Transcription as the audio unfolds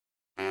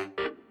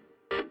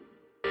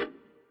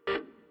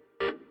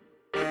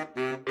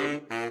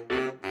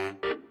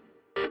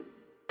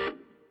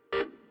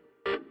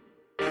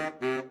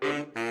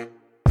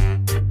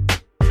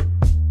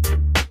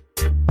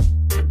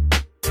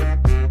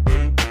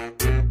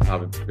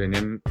Abi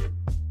benim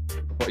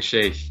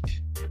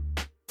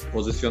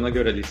pozisyona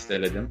göre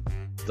listeledim.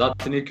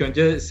 Zaten ilk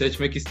önce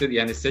seçmek istedim,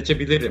 yani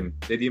seçebilirim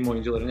dediğim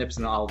oyuncuların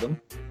hepsini aldım.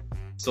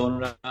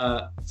 Sonra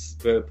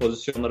böyle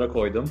pozisyonlara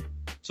koydum.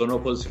 Sonra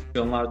o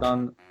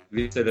pozisyonlardan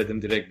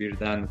listeledim direkt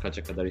birden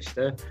kaça kadar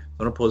işte.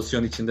 Sonra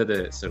pozisyon içinde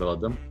de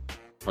sıraladım.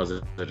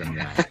 Hazırım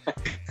yani.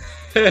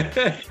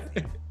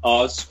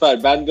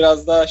 Süper. Ben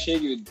biraz daha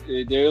gibi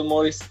Daryl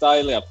Morey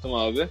style yaptım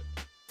abi.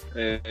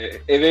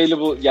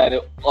 Available, yani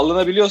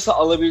alınabiliyorsa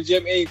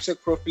alabileceğim en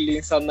yüksek profilli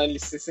insanların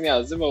listesini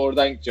yazdım ve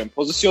oradan gideceğim.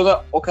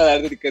 Pozisyona o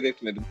kadar da dikkat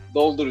etmedim.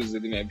 Doldururuz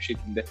dedim yani bir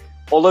şekilde.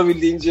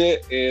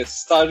 Olabildiğince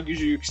star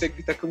gücü yüksek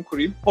bir takım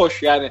kurayım.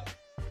 Hoş yani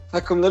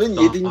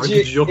takımların 7. Star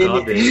gücü yok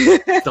abi.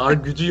 Star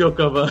gücü yok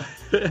ama.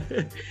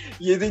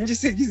 7.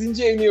 8.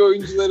 en iyi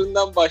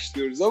oyuncularından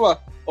başlıyoruz ama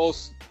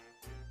olsun.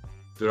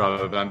 Dur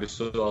abi ben bir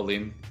su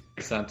alayım.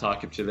 Sen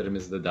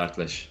takipçilerimizle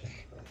dertleş.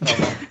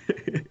 Tamam.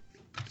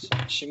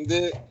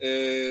 Şimdi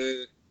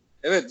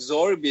evet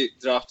zor bir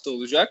draft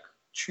olacak.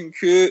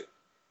 Çünkü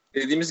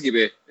dediğimiz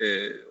gibi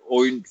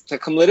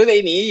takımların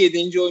en iyi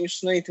 7.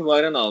 oyuncusuna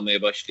itibaren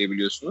almaya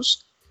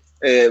başlayabiliyorsunuz.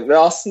 Ve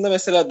aslında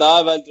mesela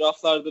daha evvel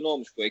draftlarda ne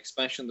olmuş, bu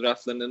expansion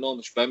draftlarında ne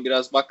olmuş ben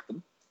biraz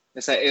baktım.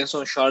 Mesela en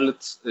son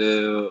Charlotte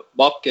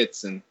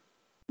Bobcats'in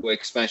bu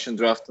expansion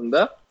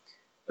draftında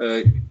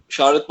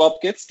Charlotte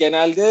Bobcats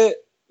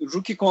genelde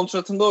rookie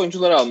kontratında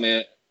oyuncular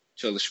almaya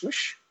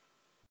çalışmış.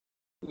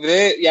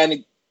 Ve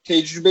yani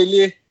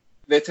tecrübeli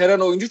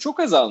veteran oyuncu çok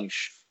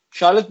azalmış.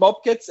 Charlotte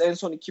Bobcats en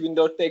son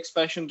 2004'te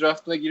expansion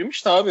draftına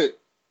girmişti abi.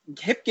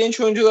 Hep genç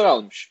oyuncular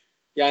almış.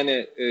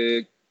 Yani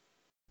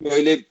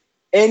böyle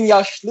en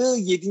yaşlı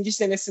 7.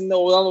 senesinde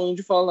olan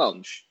oyuncu falan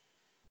almış.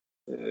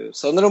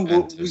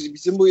 Sanırım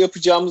bizim bu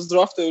yapacağımız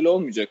draft öyle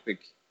olmayacak pek.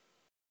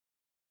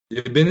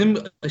 Benim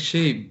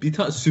bir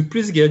tane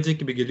sürpriz gelecek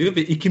gibi geliyor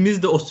ve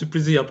ikimiz de o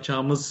sürprizi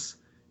yapacağımız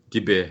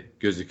gibi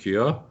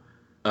gözüküyor.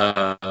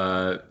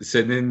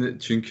 Senin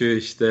çünkü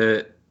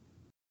işte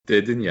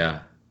dedin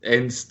ya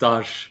en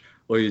star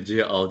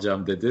oyuncuyu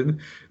alacağım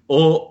dedin.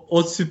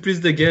 O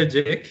sürpriz de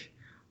gelecek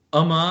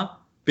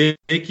ama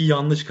belki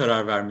yanlış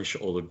karar vermiş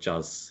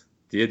olacağız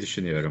diye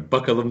düşünüyorum.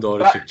 Bakalım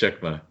doğru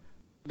çıkacak mı?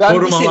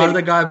 Korumalarda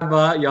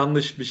galiba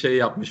yanlış bir şey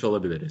yapmış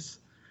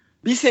olabiliriz.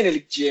 Bir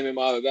senelik GM'im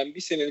abi. Ben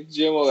bir senelik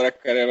GM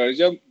olarak karar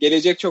vereceğim.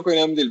 Gelecek çok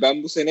önemli değil.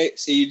 Ben bu sene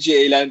seyirciyi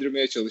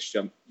eğlendirmeye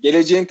çalışacağım.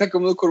 Geleceğin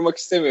takımını kurmak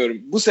istemiyorum.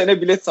 Bu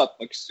sene bilet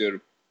satmak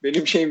istiyorum.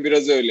 Benim şeyim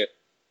biraz öyle.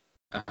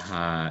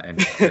 Aha,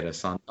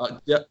 enteresan.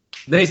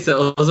 Neyse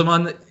o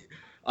zaman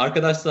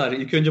arkadaşlar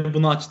ilk önce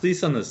bunu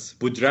açtıysanız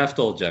bu draft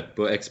olacak.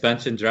 Bu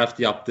expansion draft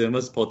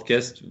yaptığımız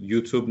podcast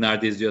YouTube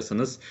nerede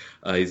izliyorsanız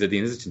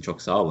izlediğiniz için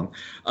çok sağ olun.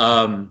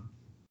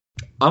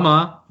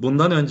 Ama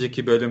bundan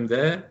önceki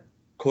bölümde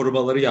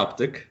korumaları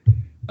yaptık.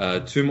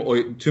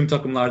 Tüm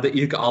takımlarda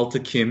ilk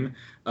 6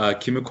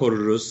 kimi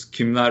koruruz,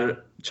 kimler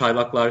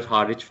çaylaklar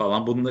hariç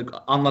falan. Bunu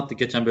anlattık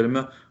geçen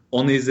bölümü.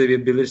 Onu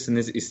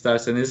izleyebilirsiniz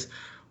isterseniz.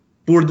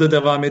 Burada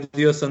devam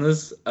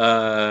ediyorsanız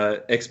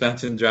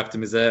expansion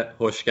draftimize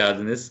hoş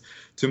geldiniz.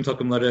 Tüm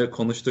takımları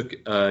konuştuk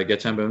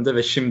geçen bölümde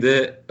ve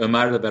şimdi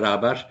Ömer'le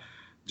beraber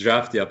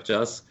draft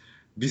yapacağız.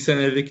 Bir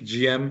senelik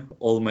GM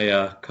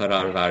olmaya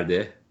karar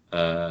verdi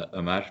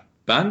Ömer.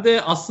 Ben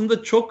de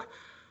aslında çok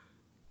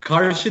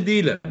karşı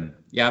değilim.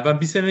 Yani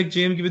ben bir senelik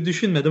GM gibi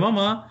düşünmedim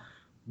ama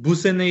bu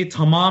seneyi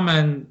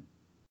tamamen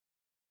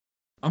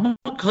ama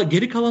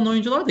geri kalan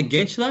oyuncular da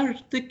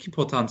gençlerdeki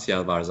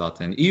potansiyel var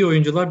zaten. İyi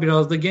oyuncular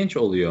biraz da genç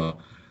oluyor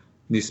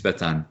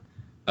nispeten.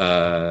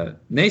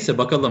 Neyse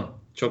bakalım.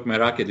 Çok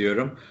merak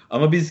ediyorum.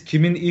 Ama biz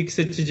kimin ilk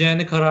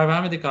seçeceğini karar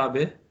vermedik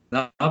abi.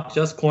 Ne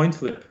yapacağız? Coin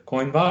flip.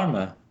 Coin var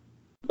mı?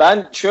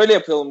 Ben şöyle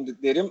yapalım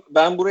derim.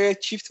 Ben buraya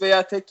çift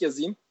veya tek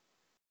yazayım.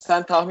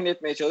 Sen tahmin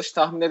etmeye çalış.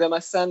 Tahmin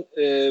edemezsen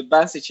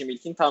ben seçeyim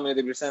ilkini. Tahmin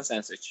edebilirsen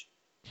sen seç.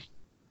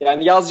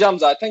 Yani yazacağım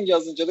zaten.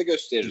 Yazınca da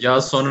gösteririm.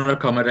 Ya sonra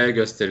kameraya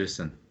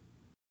gösterirsin.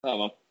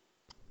 Tamam.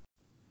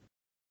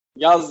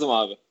 Yazdım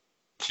abi.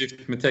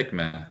 Çift mi tek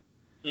mi?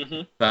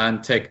 Hı.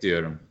 Ben tek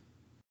diyorum.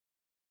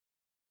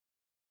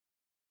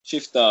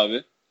 Çift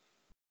abi.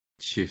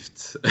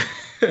 Çift.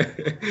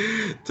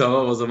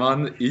 Tamam o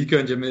zaman ilk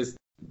öncemiz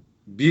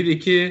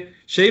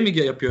 1-2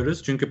 mi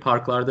yapıyoruz? Çünkü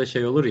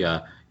parklarda olur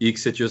ya ilk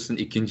seçiyorsun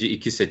ikinci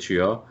 2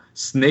 seçiyor.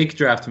 Snake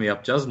draft mi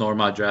yapacağız?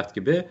 Normal draft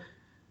gibi.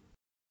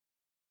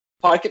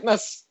 Fark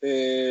etmez.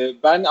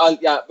 Ben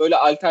yani böyle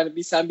alternatif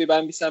bir sen bir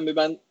ben bir sen bir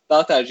ben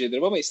daha tercih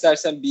ederim ama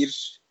istersen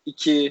 1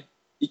 2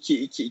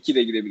 2 2 2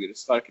 de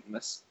gidebiliriz. Fark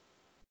etmez.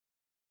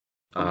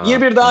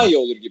 1-1 daha iyi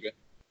olur gibi.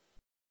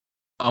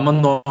 Ama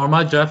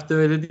normal draft'ta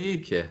öyle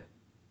değil ki.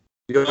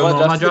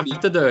 Normal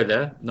draft'ta da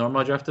öyle.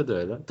 Normal draft'ta da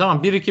öyle.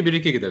 Tamam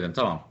 1-2 gidelim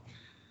tamam.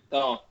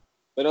 Tamam.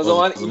 Ben o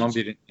zaman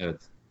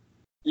evet.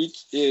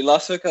 İlk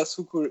Las Vegas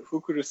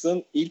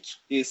Hookers'ın ilk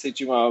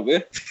seçimi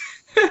abi.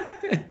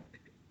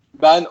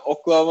 Ben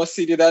Oklahoma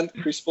City'den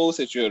Chris Paul'u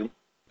seçiyorum.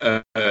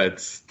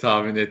 Evet,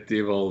 tahmin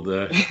ettiğim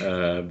oldu.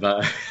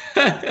 Ben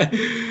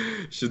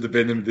şimdi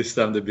benim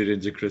listemde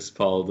birinci Chris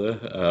Paul'du.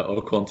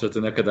 O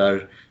kontratı ne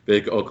kadar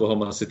belki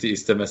Oklahoma City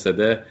istemese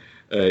de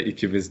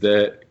ikimiz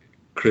de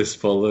Chris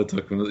Paul'u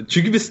takımda.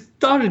 Çünkü bir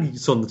star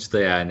sonuçta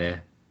yani.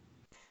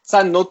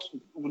 Sen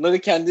bunları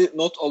kendi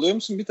not alıyor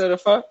musun bir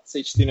tarafa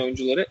seçtiğin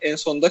oyuncuları? En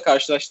sonunda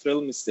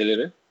karşılaştıralım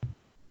listeleri.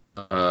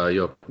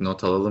 Yok,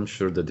 not alalım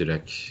şurada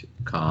direkt.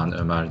 Kaan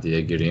Ömer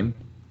diye gireyim.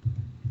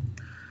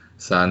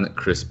 Sen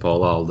Chris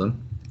Paul'u aldın.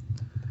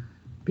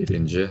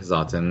 Birinci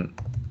zaten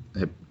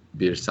hep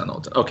bir sen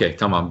olacaksın. Okey,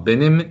 tamam.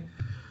 Benim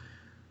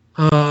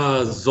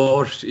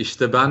zor.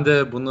 İşte ben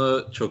de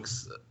bunu çok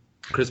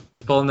Chris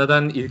Paul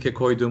neden ilke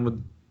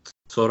koyduğumu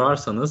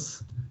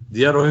sorarsanız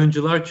diğer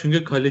oyuncular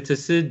çünkü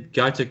kalitesi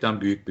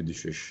gerçekten büyük bir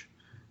düşüş.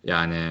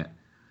 Yani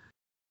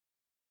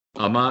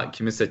ama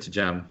kimi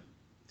seçeceğim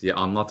diye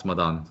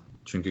anlatmadan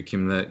çünkü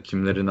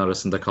kimlerin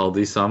arasında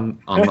kaldıysam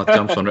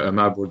anlatacağım sonra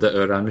Ömer burada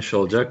öğrenmiş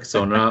olacak.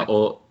 Sonra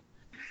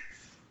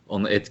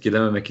onu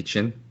etkilememek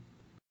için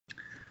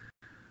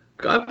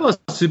galiba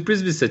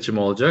sürpriz bir seçim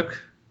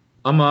olacak.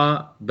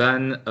 Ama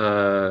ben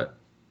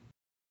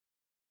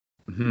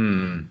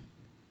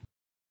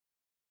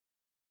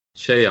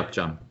şey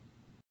yapacağım.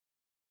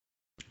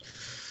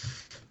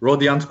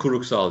 Rodiant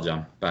Kurucs'u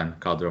alacağım ben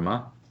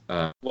kadroma.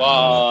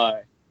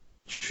 Vay.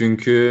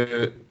 Çünkü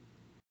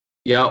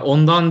ya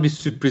ondan bir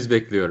sürpriz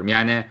bekliyorum.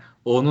 Yani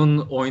onun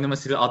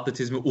oynamasıyla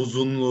atletizmi,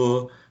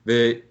 uzunluğu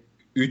ve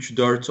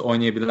 3-4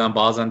 oynayabilen,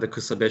 bazen de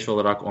kısa 5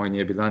 olarak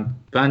oynayabilen.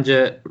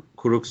 Bence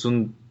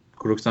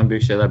Kurucs'tan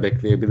büyük şeyler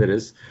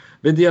bekleyebiliriz.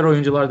 Ve diğer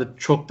oyuncular da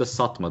çok da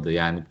satmadı.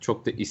 Yani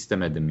çok da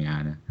istemedim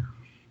yani.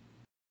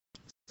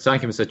 Sen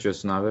kimi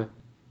seçiyorsun abi?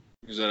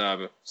 Güzel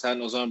abi. Sen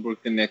o zaman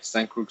Brooklyn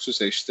Nets'ten Crooks'u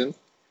seçtin.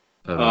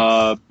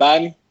 Evet.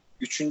 Ben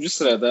 3.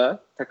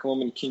 sırada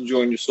takımımın 2.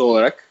 oyuncusu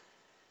olarak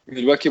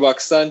Milwaukee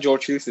Bucks'tan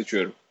George Hill'i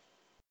seçiyorum.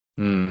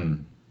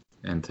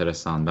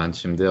 Enteresan. Ben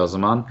şimdi o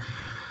zaman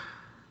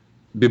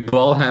bir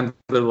ball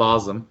handler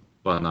lazım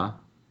bana.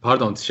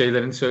 Pardon,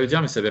 şeylerini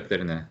söyleyeceğim mi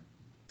sebeplerini?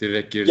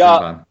 Direkt girdim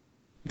Ya,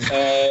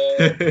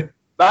 ben.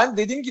 ben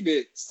dediğim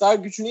gibi star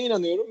gücüne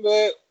inanıyorum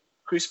ve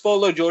Chris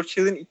Paul'la George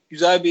Hill'in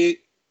güzel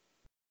bir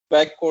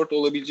backcourt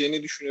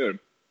olabileceğini düşünüyorum.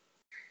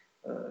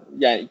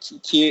 Yani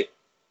iki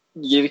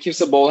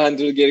gerekirse ball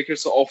handler,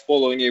 gerekirse off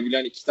ball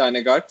oynayabilen 2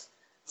 tane guard.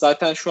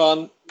 Zaten şu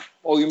an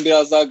oyun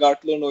biraz daha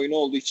guardların oyunu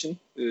olduğu için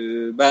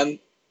ben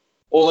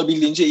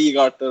olabildiğince iyi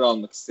guardları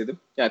almak istedim.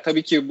 Yani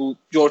tabii ki bu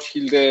George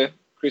Hill'de,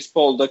 Chris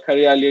Paul'da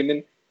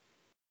kariyerlerinin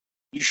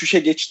düşüşe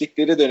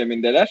geçtikleri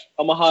dönemindeler.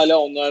 Ama hala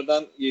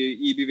onlardan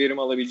iyi bir verim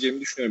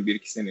alabileceğimi düşünüyorum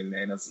 1-2 seneyle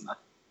en azından.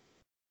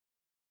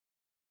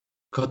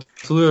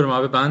 Katılıyorum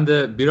abi. Ben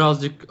de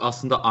birazcık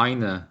aslında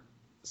aynı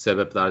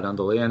sebeplerden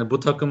dolayı. Yani bu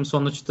takım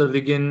sonuçta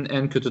ligin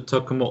en kötü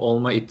takımı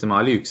olma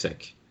ihtimali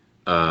yüksek.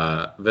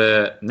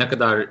 Ve ne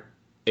kadar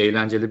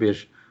eğlenceli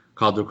bir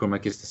kadro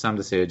kurmak istesem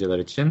de seyirciler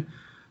için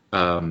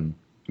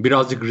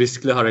birazcık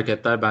riskli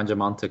hareketler bence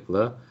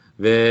mantıklı.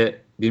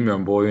 Ve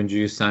bilmiyorum bu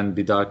oyuncuyu sen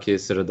bir dahaki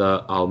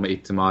sırada alma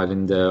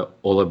ihtimalinde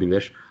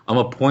olabilir.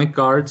 Ama point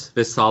guard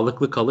ve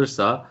sağlıklı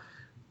kalırsa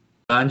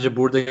bence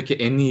buradaki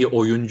en iyi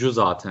oyuncu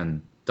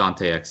zaten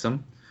Dante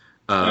Exum.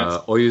 Evet.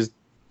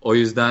 O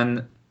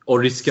yüzden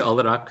o riski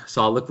alarak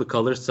sağlıklı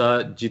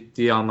kalırsa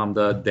ciddi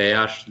anlamda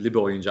değerli bir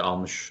oyuncu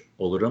almış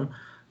olurum.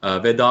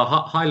 Ve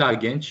daha hala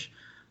genç.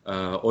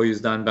 O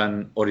yüzden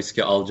ben o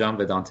riski alacağım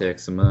ve Dante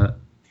Exum'u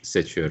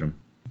seçiyorum.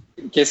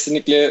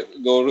 Kesinlikle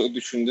doğru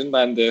düşündün.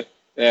 Ben de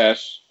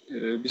eğer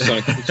bir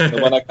sonraki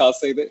seçimde bana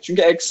kalsaydı.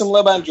 Çünkü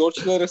Exum'la ben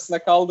George Hill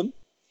arasında kaldım.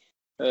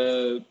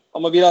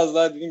 Ama biraz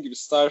daha dediğim gibi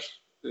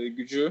star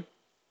gücü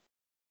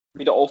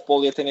bir de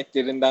off-ball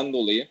yeteneklerinden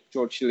dolayı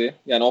George Hill'i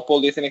yani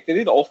off-ball yetenekleri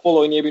değil de off-ball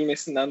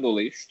oynayabilmesinden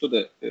dolayı şutu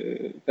da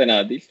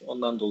fena değil.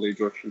 Ondan dolayı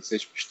George Hill'i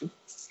seçmiştim.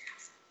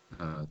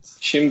 Evet.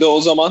 Şimdi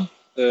o zaman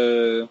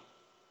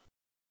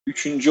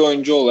 3.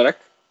 oyuncu olarak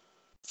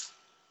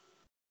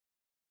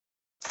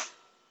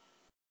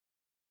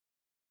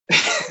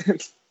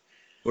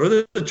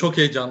Burada çok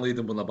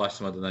heyecanlıydım buna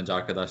başlamadan önce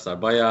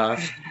arkadaşlar. Bayağı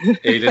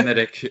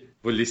eğlenerek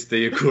bu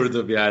listeyi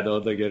kurdu bir yerde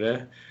o da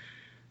göre.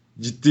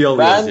 Ciddi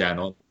alıyoruz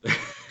yani.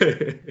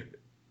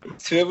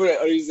 Trevor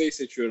Ariza'yı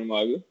seçiyorum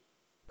abi.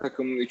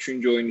 Takımın 3.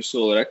 oyuncusu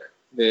olarak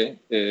ve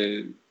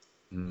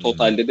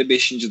totalde de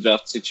 5.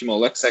 draft seçimi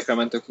olarak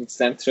Sacramento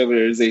Kings'ten Trevor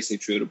Ariza'yı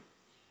seçiyorum.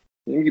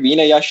 Dediğim gibi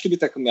yine yaşlı bir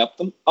takım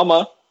yaptım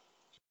ama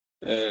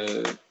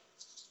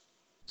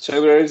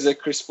Trevor Ariza,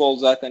 Chris Paul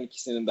zaten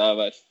ikisinin daha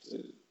evvel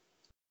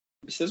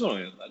bir sezon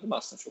oynadılar değil mi?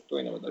 Aslında çok da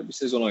oynamadılar. Bir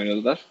sezon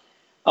oynadılar.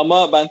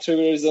 Ama ben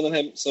Trevor Ariza'nın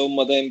hem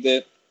savunmada hem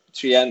de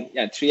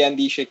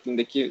 3&D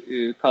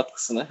şeklindeki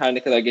katkısını her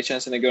ne kadar geçen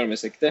sene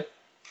görmesek de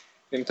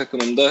benim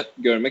takımımda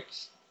görmek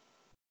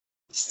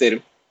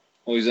isterim.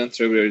 O yüzden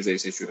Trevor Ariza'yı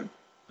seçiyorum.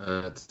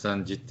 Evet,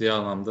 sen ciddi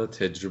anlamda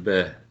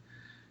tecrübe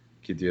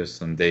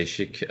gidiyorsun.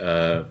 Değişik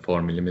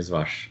formülümüz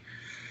var.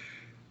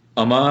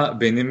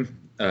 Ama benim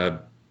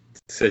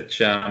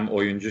seçeceğim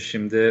oyuncu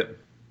şimdi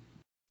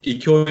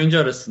İki oyuncu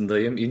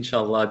arasındayım.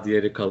 İnşallah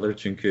diğeri kalır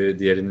çünkü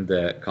diğerini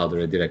de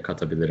kadroya direkt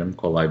katabilirim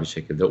kolay bir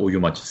şekilde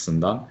uyum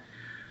açısından.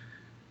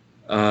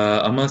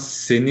 Ama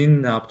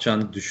senin ne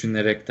yapacağını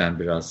düşünerekten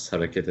biraz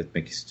hareket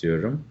etmek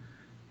istiyorum.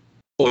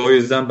 O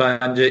yüzden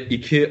bence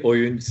iki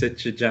oyun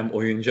seçeceğim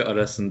oyuncu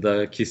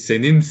arasındaki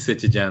senin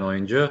seçeceğin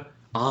oyuncu.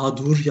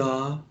 Dur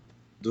ya.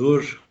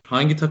 Dur.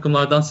 Hangi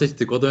takımlardan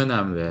seçtik? O da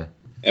önemli.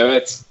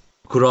 Evet.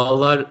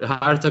 Kurallar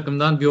her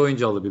takımdan bir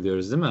oyuncu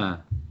alabiliyoruz değil mi?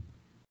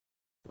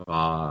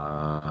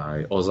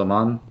 Vay. O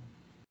zaman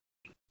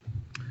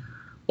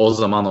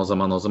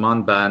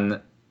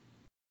ben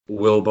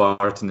Will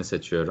Barton'ı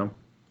seçiyorum.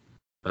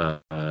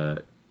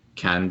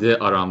 Kendi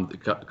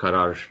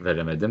karar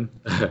veremedim.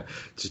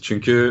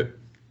 Çünkü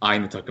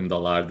aynı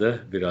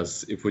takımdalardı.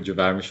 Biraz ipucu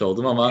vermiş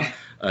oldum ama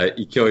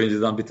iki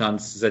oyuncudan bir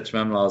tanesi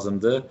seçmem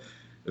lazımdı.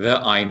 Ve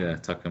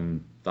aynı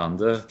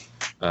takımdandı.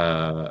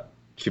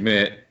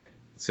 Kimi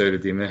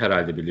söylediğimi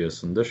herhalde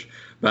biliyorsundur.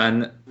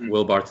 Ben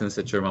Will Barton'ı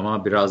seçiyorum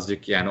ama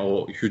birazcık yani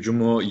o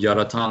hücumu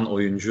yaratan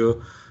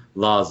oyuncu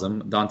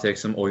lazım. Dante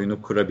Exum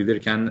oyunu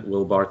kurabilirken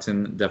Will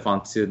Barton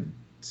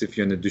defansif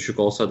yönü düşük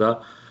olsa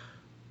da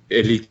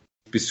elit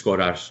bir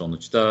skorer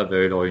sonuçta.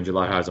 Böyle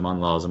oyuncular her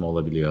zaman lazım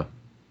olabiliyor.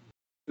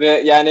 Ve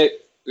yani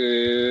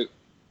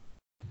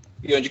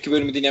bir önceki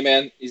bölümü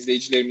dinlemeyen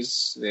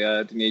izleyicilerimiz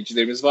veya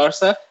dinleyicilerimiz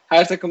varsa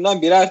her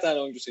takımdan birer tane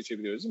oyuncu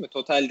seçebiliyoruz değil mi?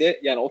 Totalde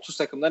yani 30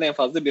 takımdan en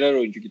fazla birer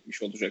oyuncu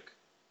gitmiş olacak.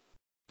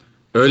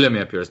 Öyle mi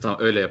yapıyoruz? Tamam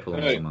öyle yapalım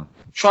evet. O zaman.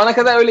 Şu ana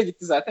kadar öyle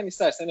gitti zaten.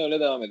 İstersen öyle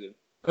devam edelim.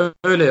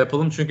 Öyle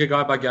yapalım çünkü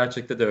galiba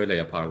gerçekte de öyle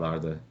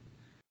yaparlardı.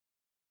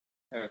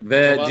 Evet,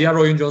 ve diğer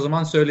oyuncu o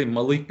zaman söyleyeyim.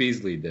 Malik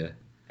Beasley'di.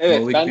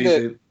 Evet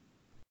Malik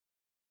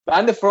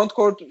ben de front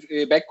court,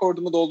 back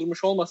court'umu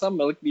doldurmuş olmasam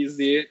Malik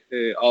Beasley'i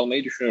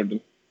almayı düşünürdüm.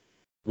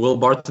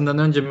 Will Barton'dan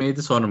önce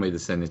miydi sonra mıydı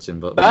senin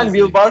için? Ben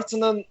Will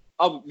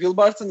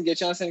Barton'ın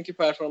geçen seneki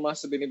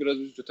performansı beni biraz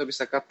üzdü. Tabii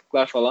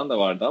sakatlıklar falan da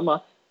vardı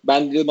ama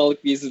ben de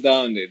Malik Beasley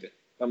daha öndeydi.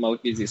 Ben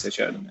Malik Beasley'i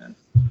seçerdim yani.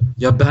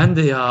 Ya ben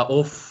de ya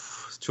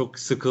çok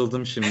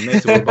sıkıldım şimdi.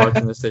 Neyse Will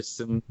Barton'ı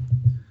seçtim.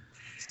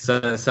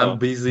 Sen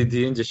tamam. Beasley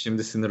deyince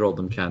şimdi sinir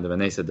oldum kendime.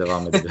 Neyse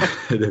devam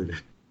edelim.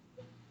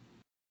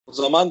 O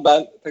zaman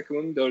ben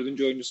takımın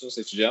 4. oyuncusunu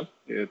seçeceğim.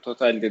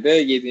 Totalde de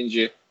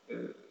 7.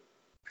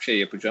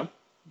 yapacağım.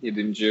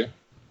 7.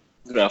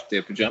 draft'ı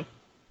yapacağım.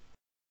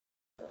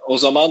 O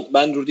zaman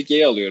ben Rudy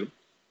Gay'i alıyorum.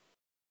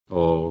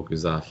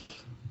 Güzel.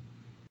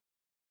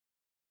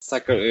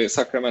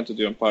 Sacramento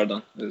diyorum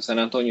pardon. San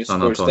Antonio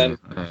Spurs'ten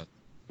evet.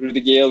 Rudy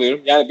Gay'i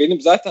alıyorum. Yani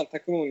benim zaten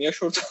takımımın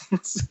yaş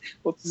ortalaması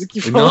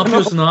 32 falan. Ne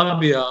yapıyorsun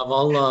abi ya?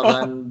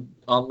 Vallahi ben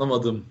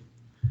anlamadım.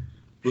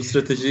 Bu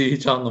stratejiyi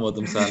hiç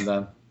anlamadım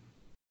senden.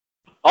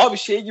 Abi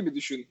şey gibi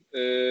düşün.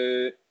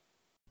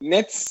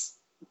 Nets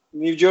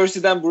New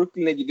Jersey'den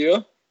Brooklyn'e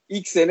gidiyor.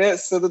 İlk sene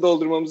stadı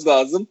doldurmamız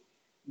lazım.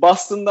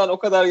 Boston'dan o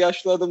kadar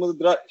yaşlı adamı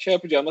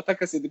yapacağıma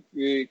takas edip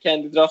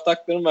kendi draft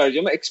haklarımı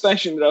vereceğime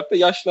expansion draft'ta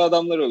yaşlı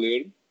adamlar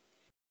alıyorum.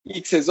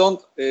 İlk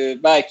sezon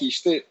belki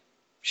işte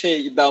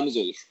iddiamız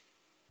olur.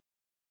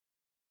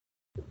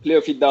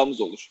 Playoff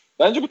iddiamız olur.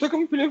 Bence bu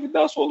takımın playoff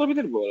iddiası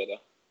olabilir bu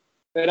arada.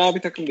 Fena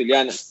bir takım değil.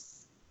 Yani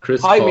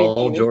Chris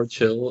Paul, George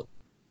Hill,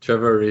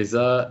 Trevor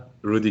Ariza,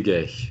 Rudy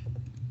Gay.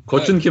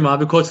 Koçun kim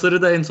abi?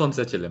 Koçları da en son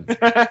seçelim.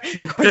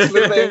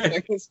 Koçları da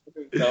en son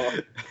seçelim. Tamam.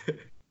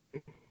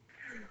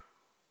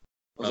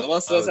 O zaman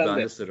sıra sende.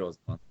 Ben de sıra o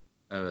zaman.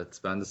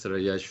 Evet ben de sıra.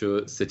 Ya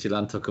şu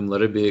seçilen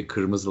takımları bir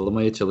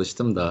kırmızılamaya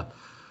çalıştım da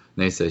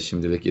neyse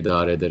şimdilik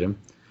idare ederim.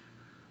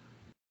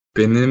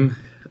 Benim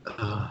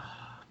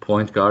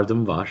point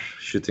guard'ım var.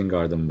 Shooting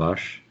guard'ım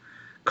var.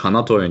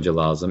 Kanat oyuncu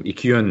lazım.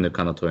 2 yönlü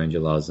kanat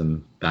oyuncu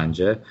lazım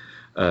bence.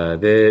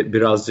 Ve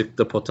birazcık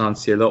da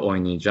potansiyele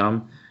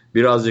oynayacağım.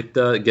 Birazcık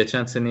da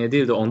geçen seneye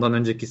değil de ondan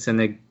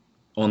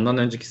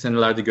önceki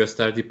senelerde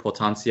gösterdiği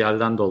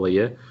potansiyelden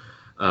dolayı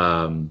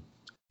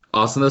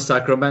aslında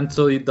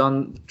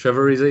Sacramento'dan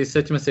Trevor Ariza'yı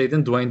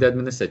seçmeseydin Dwayne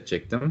Dedmon'u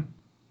seçecektim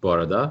bu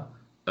arada.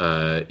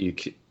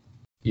 İlk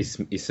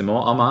isim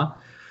o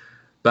ama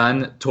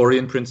ben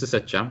Taurean Prince'i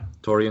seçeceğim.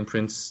 Taurean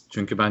Prince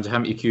çünkü bence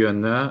hem 2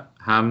 yönlü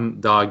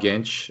hem daha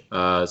genç,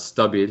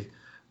 stabil.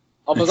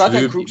 Ama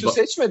zaten Crooks'u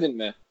seçmedin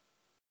mi?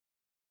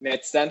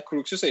 Nets'ten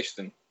Crooks'u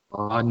seçtin.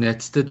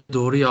 Nets'te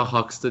doğru ya,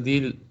 Hawks'ta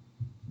değil.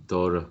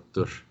 Doğru,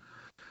 dur.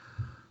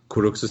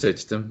 Crooks'u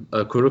seçtim.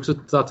 Crooks'u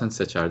zaten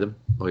seçerdim.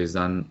 O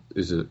yüzden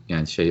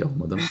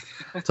olmadım.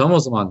 Tamam o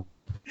zaman.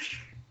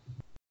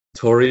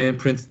 Taurean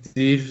Prince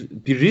değil,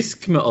 bir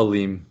risk mi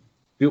alayım?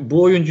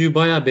 Bu oyuncuyu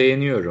bayağı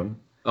beğeniyorum.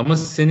 Ama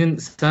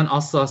sen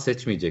asla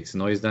seçmeyeceksin.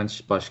 O yüzden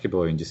başka bir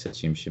oyuncu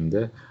seçeyim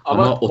şimdi.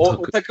 Ama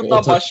o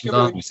takımdan başka bir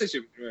oyuncu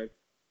seçebilirim. Evet.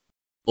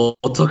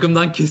 O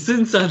takımdan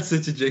kesin sen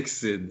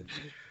seçeceksin.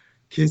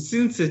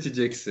 Kesin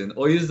seçeceksin.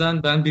 O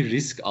yüzden ben bir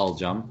risk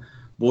alacağım.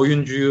 Bu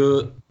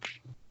oyuncuyu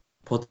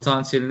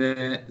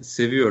potansiyelini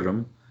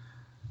seviyorum.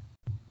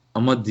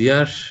 Ama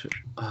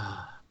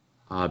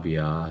abi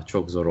ya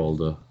çok zor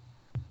oldu.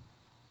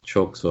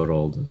 Çok zor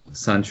oldu.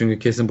 Sen çünkü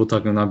kesin bu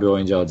takımdan bir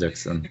oyuncu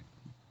alacaksın.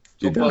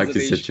 Çok fazla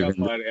değişken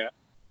var ya.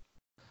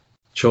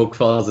 Çok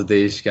fazla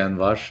değişken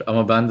var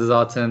ama ben de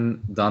zaten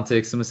Dante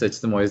Exum'u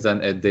seçtim, o yüzden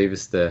Ed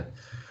Davis de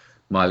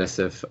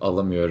maalesef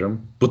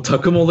alamıyorum. Bu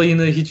takım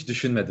olayını hiç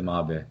düşünmedim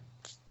abi.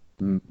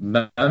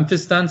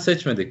 Memphis'ten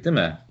seçmedik değil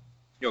mi?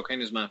 Yok,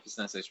 henüz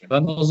Memphis'ten seçmedim.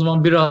 Ben o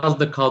zaman biraz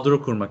da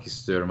kadro kurmak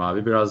istiyorum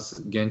abi.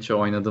 Biraz gençe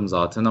oynadım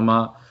zaten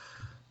ama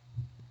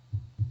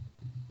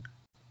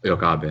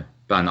yok abi.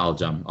 Ben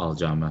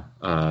alacağımı.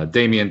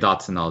 Damian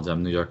Dotson'ı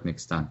alacağım New York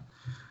Knicks'ten.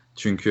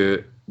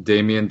 Çünkü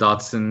Damian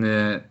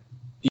Dotson'ı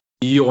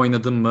iyi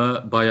oynadın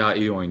mı bayağı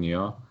iyi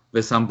oynuyor.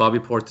 Ve sen Bobby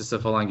Portis'e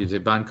falan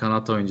gidecek. Ben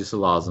kanat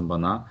oyuncusu lazım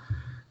bana.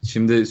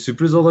 Şimdi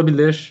sürpriz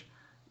olabilir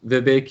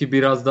ve belki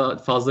biraz da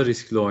fazla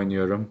riskli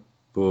oynuyorum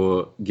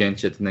bu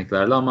genç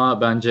yeteneklerle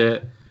ama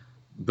bence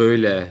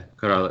böyle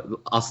karar.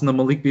 Aslında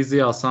Malik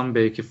Beasley'i alsam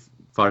belki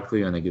farklı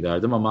yöne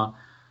giderdim ama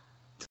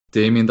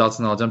Damian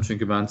Dotson'ı alacağım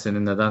çünkü ben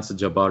senin nedense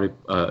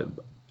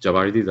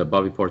Jabari değil de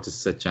Bobby Portis'i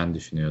seçeceğini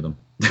düşünüyordum.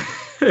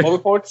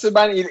 Bobby Portis'i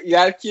ben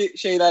ileriki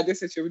şeylerde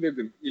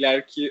seçebilirdim.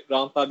 İleriki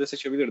roundlarda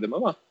seçebilirdim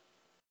ama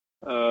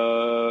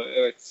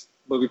evet,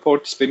 Bobby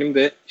Portis benim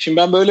de. Şimdi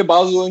ben böyle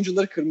bazı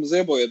oyuncuları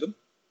kırmızıya boyadım.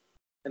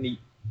 Hani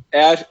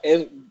eğer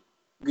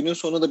günün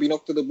sonunda bir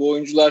noktada bu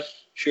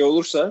oyuncular şey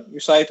olursa,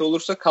 müsait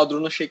olursa,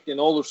 kadronun şekli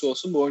ne olursa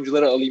olsun bu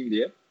oyuncuları alayım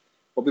diye.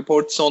 Bobby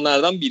Portis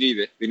onlardan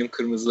biriydi. Benim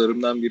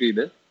kırmızılarımdan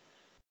biriydi.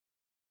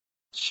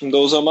 Şimdi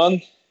o zaman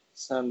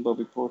sen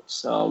Bobby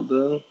Portis'i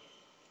aldın.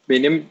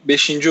 Benim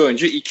 5.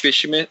 oyuncu, ilk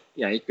 5'imi,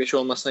 yani ilk 5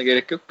 olmasına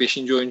gerek yok. 5.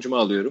 oyuncumu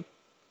alıyorum.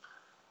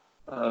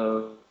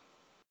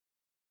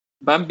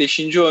 Ben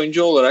 5.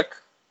 oyuncu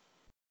olarak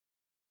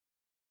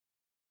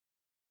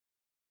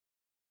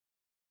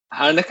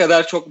her ne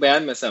kadar çok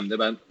beğenmesem de,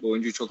 ben bu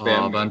oyuncuyu çok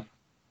beğenmiyorum. Ben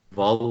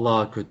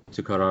vallahi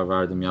kötü karar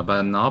verdim ya.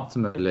 Ben ne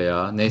yaptım öyle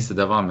ya? Neyse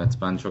devam et.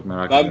 Ben çok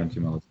merak Ben ediyorum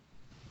kimi alacağım.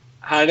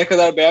 her ne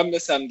kadar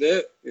beğenmesem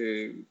de,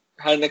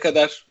 her ne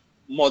kadar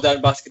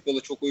modern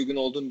basketbola çok uygun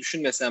olduğunu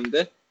düşünmesem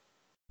de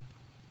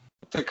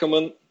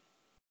takımın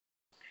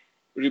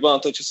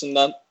rebound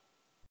açısından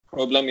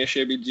problem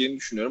yaşayabileceğini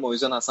düşünüyorum. O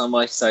yüzden Hasan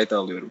Whiteside'ı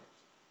alıyorum.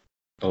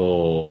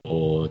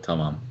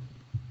 Tamam.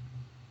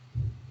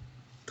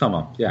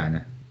 Tamam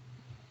yani.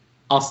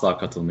 Asla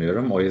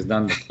katılmıyorum. O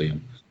yüzden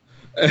mutluyum.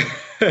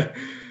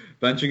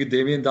 Ben çünkü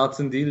Damian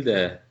Dotson değil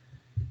de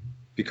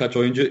birkaç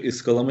oyuncu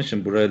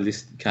ıskalamışım. Buraya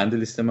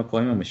kendi listeme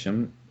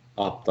koymamışım.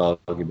 Aptal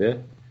gibi.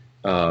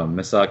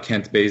 Mesela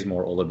Kent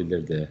Bazemore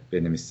olabilirdi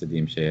benim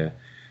istediğim şeye.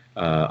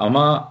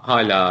 Ama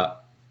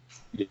hala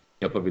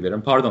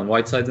yapabilirim. Pardon,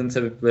 Whiteside'ın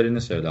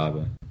sebeplerini söyle abi.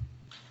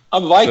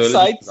 Abi Söyledim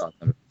Whiteside,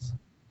 zaten.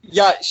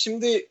 ya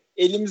şimdi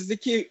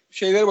elimizdeki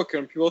şeylere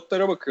bakıyorum,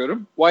 pivotlara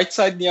bakıyorum.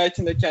 Whiteside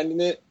nihayetinde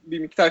kendini bir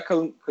miktar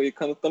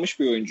kanıtlamış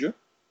bir oyuncu.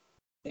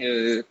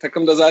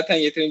 Takımda zaten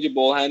yeterince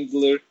ball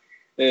handler,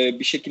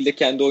 bir şekilde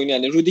kendi oyunu,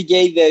 yani Rudy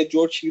Gay de,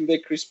 George Hill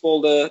de, Chris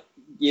Paul da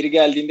yeri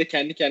geldiğinde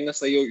kendi kendine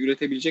sayı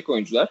üretebilecek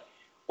oyuncular.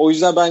 O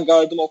yüzden ben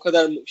guard'ımı o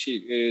kadar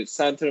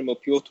center'ımı,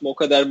 pivotumu o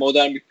kadar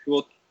modern bir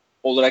pivot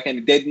olarak,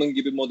 hani Dedmon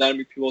gibi modern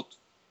bir pivot,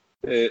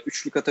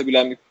 üçlük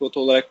atabilen bir pivot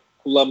olarak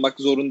kullanmak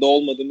zorunda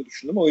olmadığımı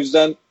düşündüm. O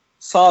yüzden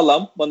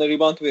sağlam, bana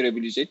rebound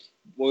verebilecek,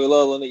 boyalı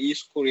alanı iyi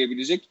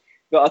koruyabilecek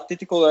ve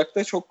atletik olarak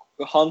da çok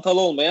hantal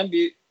olmayan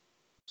bir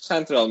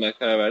center almaya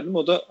karar verdim.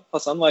 O da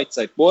Hasan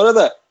Whiteside. Bu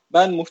arada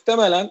ben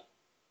muhtemelen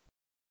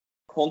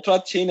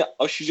kontrat şeyini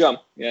aşacağım.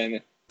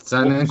 Yani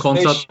Senin 35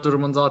 kontrat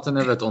durumun zaten,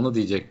 evet, onu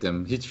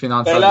diyecektim. Hiç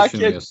finansal felaket.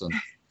 düşünmüyorsun.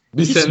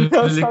 Bir Hiç senelik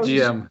finansal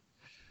GM.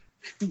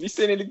 bir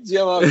senelik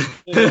GM abi.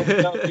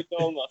 Bir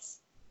olmaz.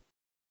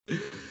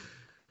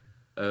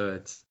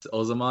 Evet.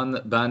 O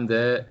zaman ben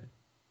de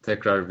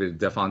tekrar bir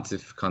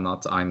defansif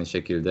kanat aynı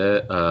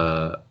şekilde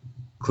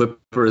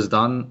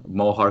Clippers'dan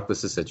Mo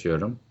Harkless'ı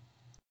seçiyorum.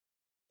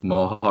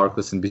 Mo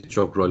Harkless'ın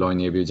birçok rol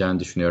oynayabileceğini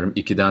düşünüyorum.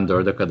 2'den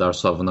 4'e kadar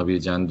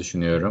savunabileceğini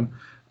düşünüyorum.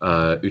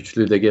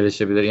 Üçlü de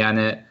gelişebilir.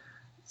 Yani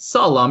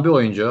sağlam bir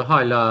oyuncu.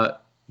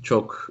 Hala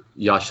çok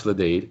yaşlı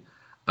değil.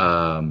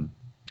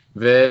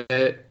 Ve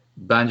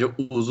bence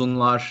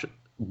uzunlar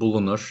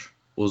bulunur.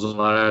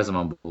 Uzunlar her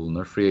zaman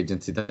bulunur. Free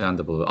agency'den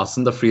de bulunur.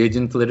 Aslında free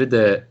agent'ları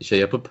de şey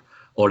yapıp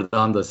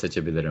oradan da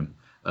seçebilirim.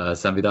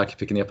 Sen bir dahaki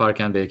pickini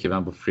yaparken belki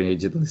ben bu free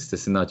agent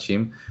listesini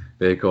açayım.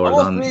 Belki Ama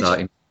oradan daha...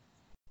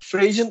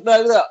 free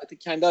agent'lerde de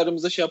kendi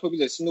aramızda şey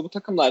yapabiliriz. Şimdi bu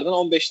takımlardan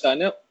 15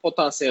 tane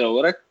potansiyel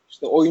olarak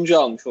işte oyuncu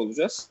almış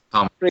olacağız.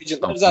 Tamam. Free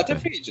agent'lar Tamam, zaten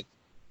okay. free agent.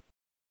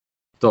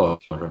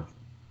 Doğru.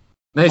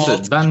 Neyse,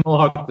 Alt, ben Mo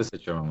Harkless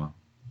seçiyorum ama.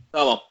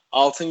 tamam.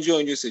 6.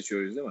 oyuncuyu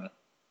seçiyoruz değil mi?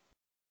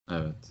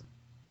 Evet.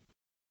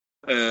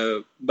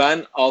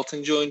 Ben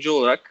 6. oyuncu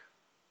olarak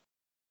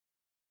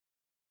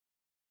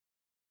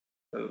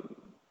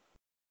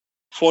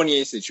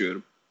Fournier'i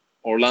seçiyorum.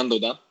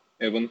 Orlando'dan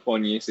Evan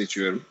Fournier'i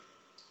seçiyorum.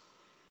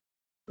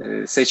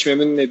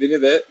 Seçmemin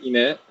nedeni de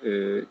yine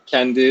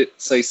kendi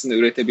sayısını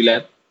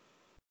üretebilen,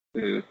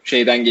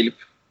 şeyden gelip,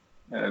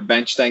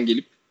 bench'ten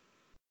gelip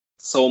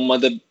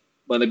savunmada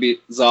bana bir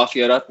zaaf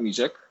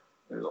yaratmayacak.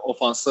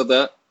 Ofansta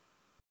da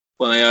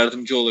bana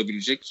yardımcı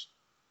olabilecek,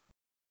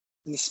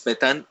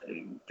 nispeten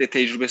de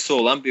tecrübesi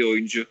olan bir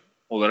oyuncu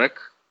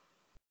olarak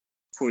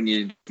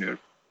Fournier'i düşünüyorum.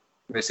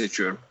 ve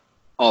seçiyorum.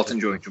 6.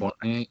 oyuncum.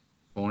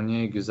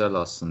 Fournier güzel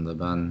aslında.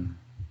 Ben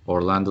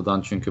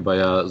Orlando'dan çünkü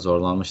bayağı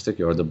zorlanmıştık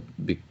ya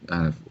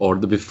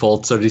orada bir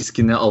falta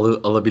riskini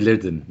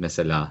alabilirdin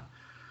mesela.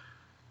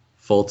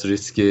 Fault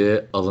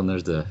riski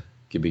alınırdı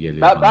gibi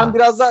geliyor bana. Ben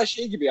biraz daha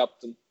şey gibi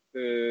yaptım.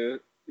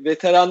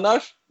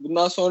 Veteranlar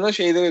bundan sonra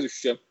şeylere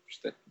düşeceğim.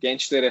 İşte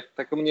gençlere.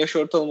 Takımın yaş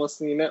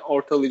ortalamasını yine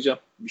ortalayacağım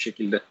bir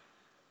şekilde.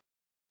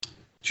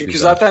 Çünkü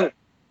güzel. Zaten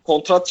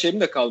kontrat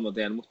şeyim de kalmadı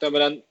yani.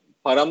 Muhtemelen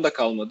param da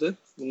kalmadı.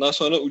 Bundan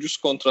sonra ucuz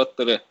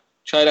kontratları,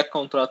 çaylak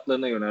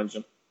kontratlarına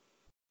yöneleceğim.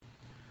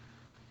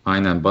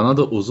 Aynen. Bana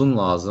da uzun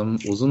lazım.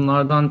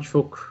 Uzunlardan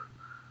çok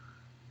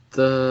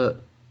da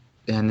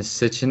yani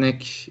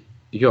seçenek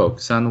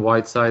yok. Sen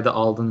Whiteside'ı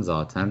aldın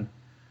zaten.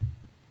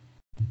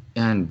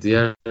 Yani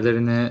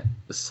diğerlerini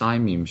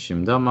saymayayım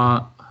şimdi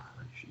ama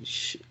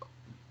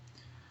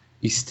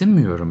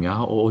istemiyorum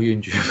ya o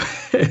oyuncuyu.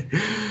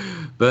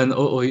 Ben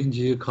o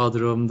oyuncuyu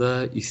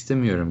kadromda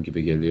istemiyorum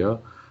gibi geliyor.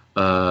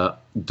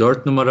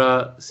 4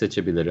 numara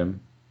seçebilirim.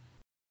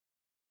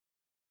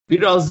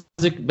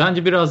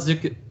 Bence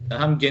birazcık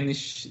hem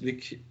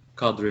genişlik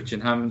kadro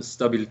için hem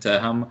stabilite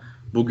hem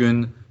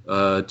bugün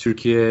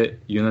Türkiye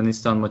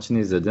Yunanistan maçını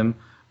izledim.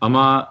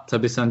 Ama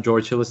tabii sen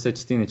George Hill'i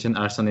seçtiğin için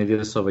Ersan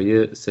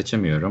İlyasova'yı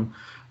seçemiyorum.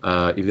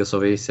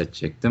 İlyasova'yı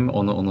seçecektim.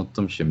 Onu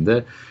unuttum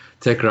şimdi.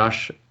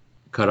 Tekrar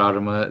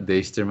kararımı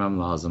değiştirmem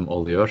lazım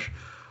oluyor.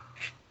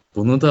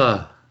 Bunu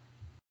da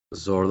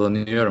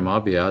zorlanıyorum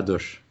abi ya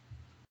dur.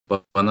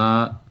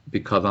 Bana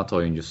bir kanat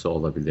oyuncusu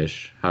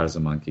olabilir her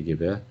zamanki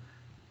gibi.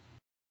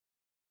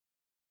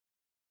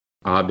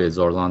 Abi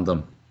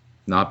zorlandım.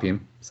 Ne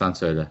yapayım? Sen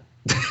söyle.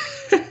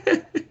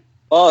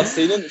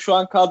 Senin şu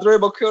an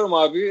kadroya bakıyorum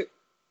abi.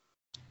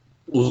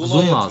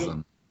 Uzun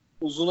lazım.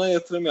 Uzuna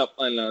yatırım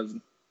yapman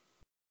lazım.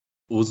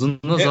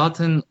 Uzunla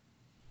zaten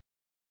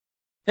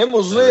hem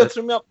uzuna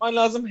yatırım yapman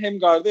lazım hem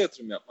garda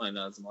yatırım yapman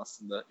lazım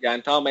aslında.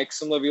 Yani tamam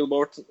Exum'la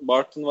Will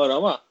Barton var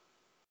ama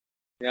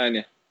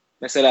yani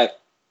mesela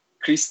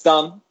Chris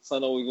Dunn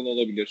sana uygun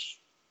olabilir.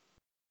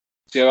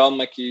 JaVale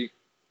McGee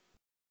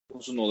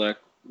uzun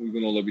olarak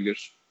uygun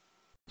olabilir.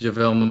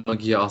 JaVale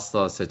McGee'yi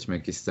asla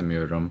seçmek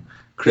istemiyorum.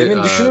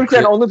 Demin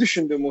düşünürken onu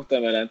düşündüm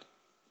muhtemelen.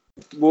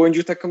 Bu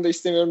oyuncu takımda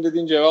istemiyorum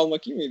dediğin JaVale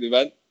McGee miydi?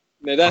 Ben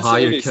nedense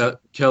hayır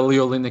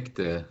Kelly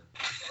Olynyk'ti.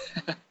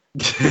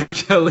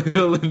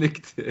 Kelly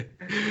Olynyk'ti.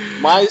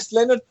 Myles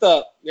Leonard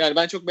da yani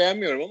ben çok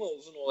beğenmiyorum ama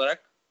uzun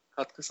olarak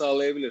katkı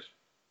sağlayabilir.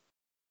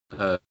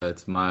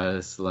 Evet,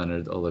 Myles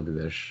Leonard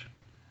olabilir.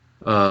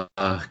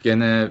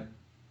 Gene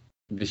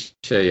bir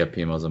şey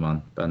yapayım o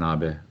zaman ben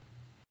abi.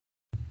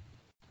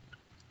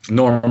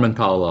 Norman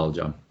Powell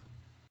alacağım.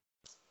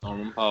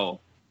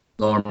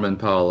 Norman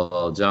Powell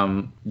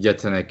alacağım.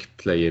 Yetenek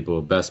play'i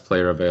bu. Best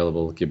player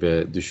available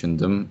gibi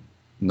düşündüm.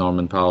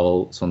 Norman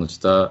Powell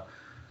sonuçta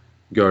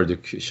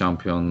gördük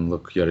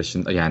şampiyonluk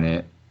yarışında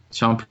yani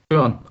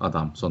şampiyon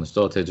adam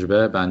sonuçta o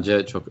tecrübe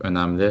bence çok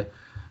önemli.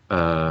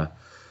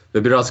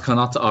 Ve biraz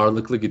kanat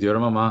ağırlıklı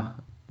gidiyorum ama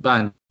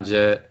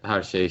bence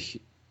her şey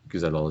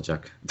güzel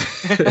olacak.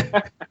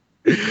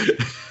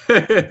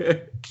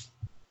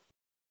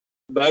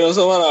 Ben o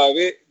zaman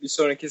abi bir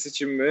sonraki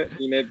seçimimi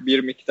yine bir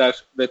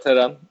miktar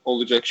veteran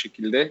olacak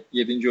şekilde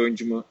 7.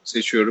 oyuncumu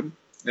seçiyorum.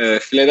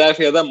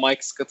 Philadelphia'da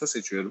Mike Scott'ı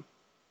seçiyorum.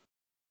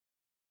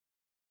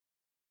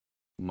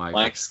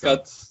 Mike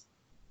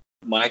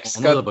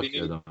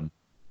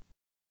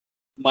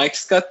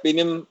Scott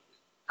benim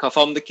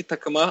kafamdaki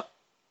takıma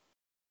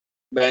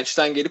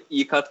bench'ten gelip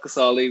iyi katkı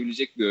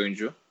sağlayabilecek bir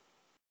oyuncu.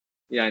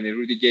 Yani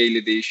Rudy Gay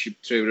ile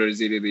değişip, Trevor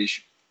Ariza ile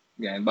değişip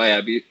yani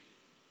bayağı bir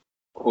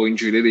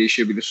oyuncuyla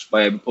değişebilir.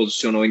 Bayağı bir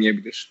pozisyon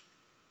oynayabilir.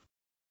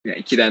 Yani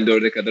 2'den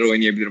 4'e kadar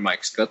oynayabilir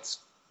Mike Scott.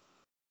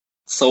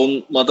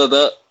 Savunmada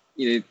da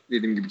yine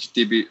dediğim gibi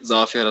ciddi bir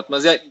zaaf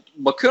yaratmaz. Yani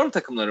bakıyorum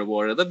takımlara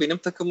bu arada. Benim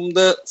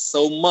takımımda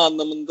savunma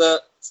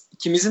anlamında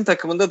ikimizin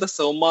takımında da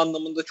savunma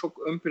anlamında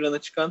çok ön plana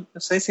çıkan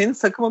senin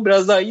takımın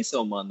biraz daha iyi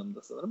savunma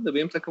anlamında sanırım da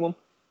benim takımım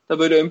da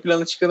böyle ön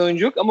plana çıkan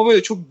oyuncu yok ama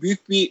böyle çok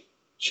büyük bir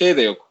şey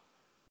de yok.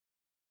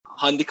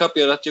 Handikap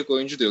yaratacak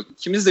oyuncu da yok.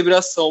 İkimiz de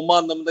biraz savunma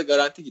anlamında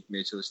garanti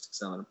gitmeye çalıştık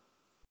sanırım.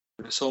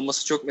 Böyle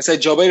savunması çok...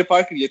 Mesela Jabari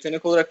Parker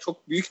yetenek olarak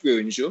çok büyük bir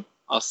oyuncu.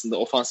 Aslında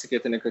ofansif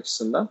yetenek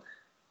açısından.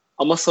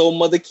 Ama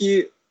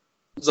savunmadaki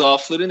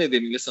zaafları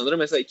nedeniyle sanırım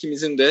mesela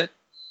ikimizin de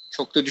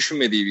çok da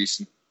düşünmediği bir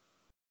isim.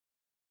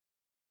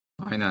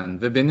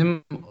 Aynen ve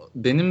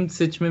benim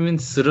seçmemin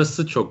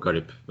sırası çok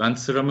garip. Ben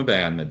sıramı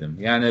beğenmedim.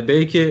 Yani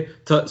belki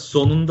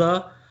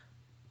sonunda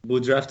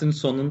bu draft'ın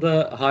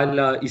sonunda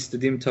hala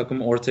istediğim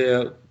takım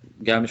ortaya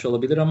gelmiş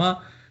olabilir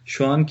ama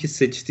şu anki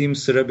seçtiğim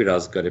sıra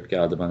biraz garip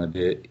geldi bana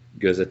bir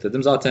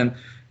gözetledim. Zaten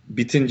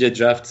bitince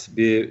draft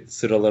bir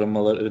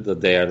sıralamaları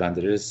da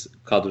değerlendiririz,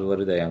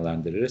 kadroları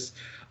değerlendiririz.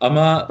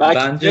 Ama belki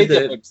bence de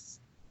yaparız.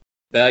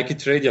 Belki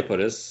trade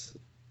yaparız.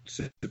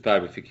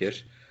 Süper bir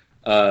fikir.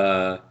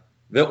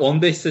 Ve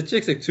 15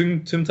 seçeceksek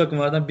tüm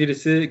takımlardan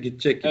birisi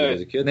gidecek gibi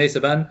gözüküyor.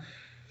 Neyse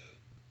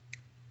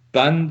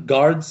ben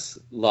guards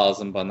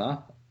lazım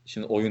bana.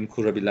 Şimdi oyun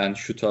kurabilen,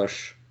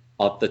 şutör,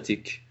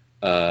 atletik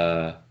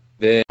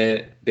Ve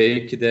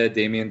belki de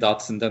Damian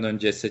Dotson'dan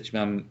önce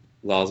seçmem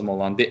lazım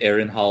olan bir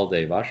Aaron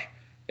Holiday var.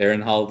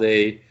 Aaron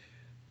Holiday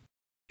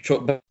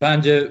çok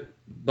bence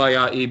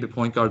bayağı iyi bir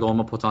point guard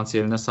olma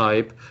potansiyeline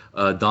sahip.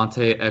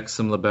 Dante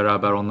Exum'la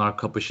beraber onlar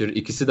kapışır.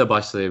 İkisi de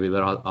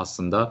başlayabilir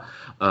aslında.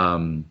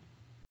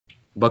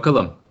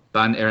 Bakalım.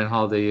 Ben Aaron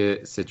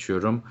Holiday'i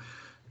seçiyorum.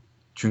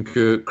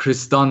 Çünkü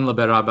Chris Dunn'la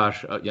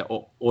beraber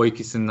o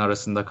ikisinin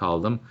arasında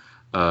kaldım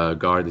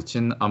guard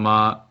için.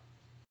 Ama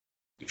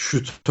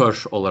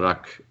şutör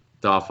olarak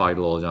daha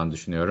faydalı olacağını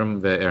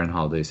düşünüyorum ve Aaron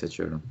Holiday'i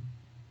seçiyorum.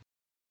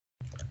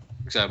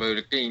 Güzel.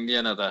 Böylelikle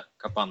Indiana'da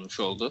kapanmış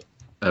oldu.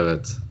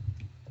 Evet.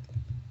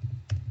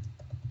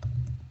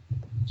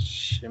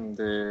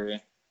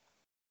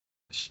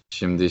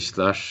 Şimdi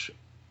işler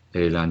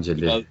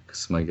eğlenceli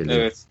kısma geliyor.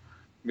 Evet.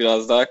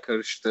 Biraz daha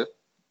karıştı.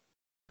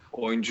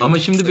 Ama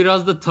şimdi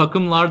biraz da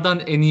takımlardan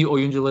en iyi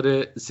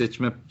oyuncuları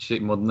seçme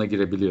moduna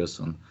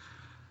girebiliyorsun.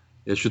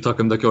 Ya şu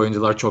takımdaki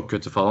oyuncular çok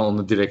kötü falan,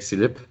 onu direkt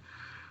silip.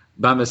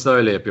 Ben mesela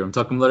öyle yapıyorum.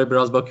 Takımlara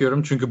biraz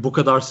bakıyorum çünkü bu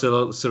kadar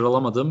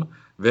sıralamadım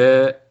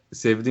ve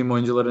sevdiğim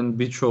oyuncuların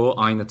birçoğu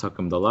aynı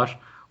takımdalar.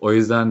 O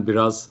yüzden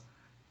biraz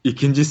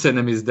ikinci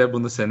senemizde,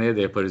 bunu seneye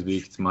de yaparız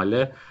büyük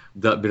ihtimalle,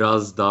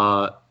 biraz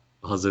daha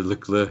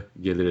hazırlıklı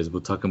geliriz.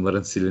 Bu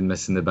takımların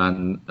silinmesini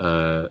ben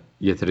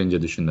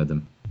yeterince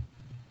düşünmedim.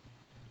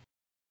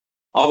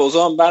 Abi o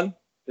zaman ben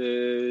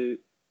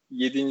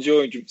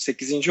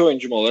 8.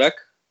 oyuncum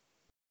olarak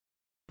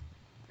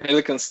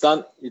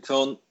Pelicans'tan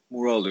Eton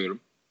Moore'u alıyorum.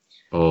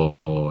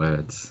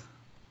 Evet.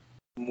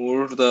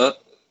 Moore da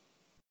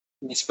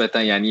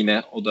nispeten, yani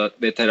yine o da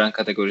veteran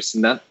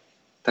kategorisinden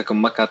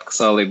takımıma katkı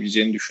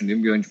sağlayabileceğini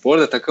düşündüğüm bir oyuncu. Bu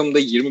arada takımda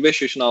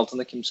 25 yaşın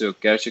altında kimse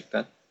yok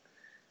gerçekten.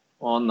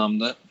 O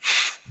anlamda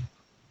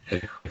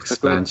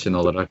expansion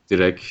olarak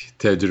direkt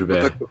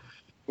tecrübe.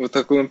 Bu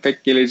takımın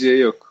pek geleceği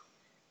yok.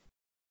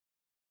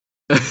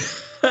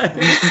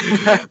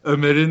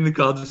 Ömer'in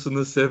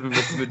kadrosunu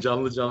sevmemesini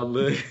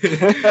canlı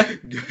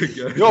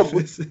Yok,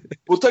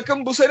 bu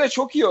takım bu sene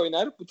çok iyi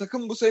oynar. Bu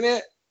takım bu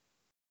sene,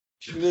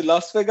 şimdi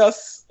Las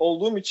Vegas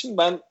olduğum için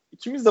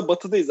ikimiz de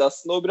batıdayız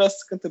aslında. O biraz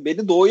sıkıntı.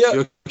 Beni doğuya...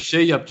 Yok,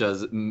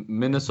 yapacağız.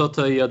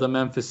 Minnesota'yı ya da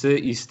Memphis'i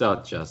East'e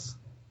atacağız.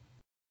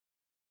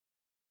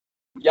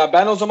 Ya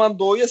ben o zaman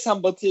doğuya,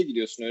 sen batıya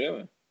gidiyorsun öyle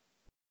mi?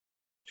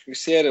 Çünkü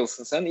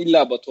Seattle'sın sen.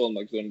 İlla batı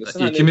olmak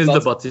zorundasın. İkimiz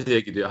de batıya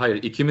gidiyor.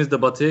 Hayır, ikimiz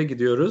de batıya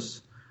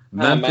gidiyoruz.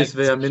 Memphis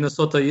veya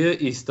Minnesota'yı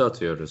East'e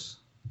atıyoruz.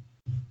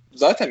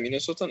 Zaten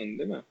Minnesota'nın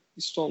değil mi?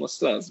 East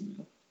olması lazım.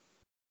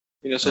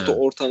 Minnesota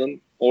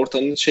evet.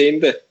 ortanın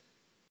şeyinde.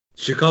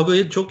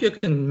 Chicago'ya çok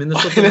yakın.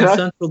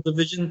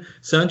 Minnesota'nın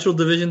Central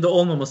Division'da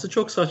olmaması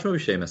çok saçma bir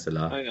şey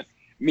mesela. Aynen.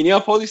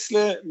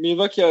 Minneapolis'le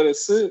Milwaukee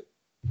arası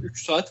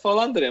 3 saat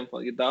falandır en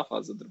fazla. Daha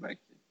fazladır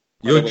belki.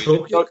 Yok,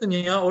 çok yakın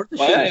ya.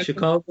 Orada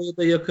Chicago'ya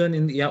da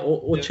yakın. Ya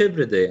o evet.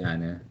 Çevrede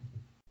yani.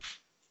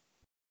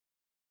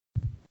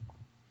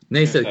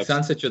 Neyse, evet,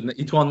 sen seçiyordun.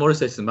 Etuan Moore'u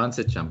seçtin. Ben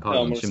seçeceğim.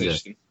 Pardon şimdi.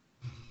 Seçtim.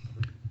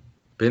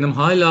 Benim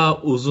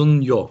hala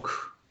uzun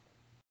yok.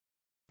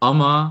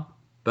 Ama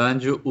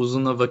bence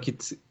uzuna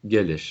vakit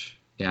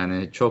gelir.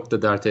 Yani çok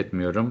da dert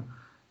etmiyorum.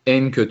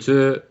 En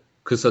kötü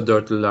kısa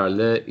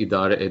dörtlülerle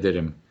idare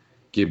ederim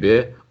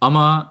gibi.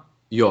 Ama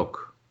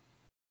yok.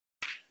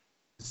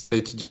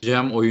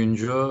 Seçeceğim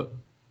oyuncu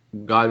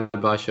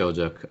galiba şey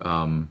olacak.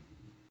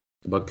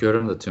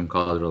 Bakıyorum da tüm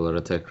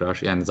kadrolara tekrar.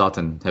 Yani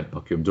zaten hep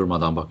bakıyorum.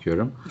 Durmadan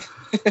bakıyorum.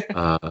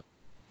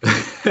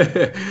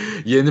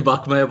 Yeni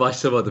bakmaya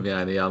başlamadım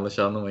yani. Yanlış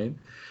anlamayın.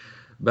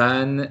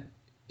 Ben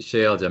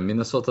alacağım.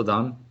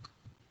 Minnesota'dan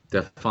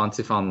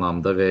defansif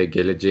anlamda ve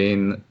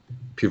geleceğin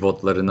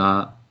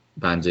pivotlarına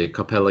bence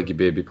Capella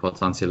gibi bir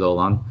potansiyeli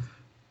olan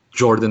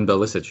Jordan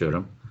Bell'ı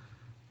seçiyorum.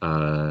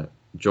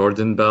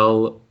 Jordan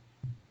Bell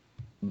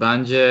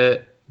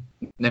bence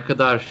ne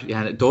kadar,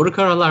 yani doğru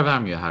kararlar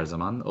vermiyor her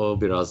zaman.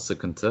 O biraz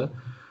sıkıntı.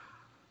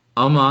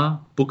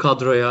 Ama bu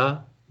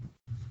kadroya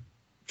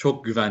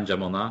çok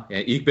güveneceğim ona.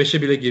 Yani ilk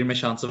 5'e bile girme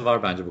şansı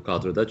var bence bu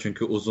kadroda.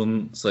 Çünkü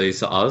uzun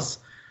sayısı az.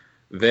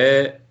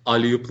 Ve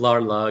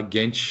alley-oop'larla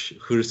genç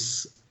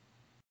hırs,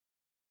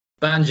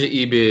 bence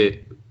iyi bir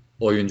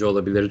oyuncu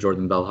olabilir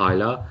Jordan Bell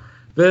hala.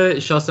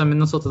 Ve şahsen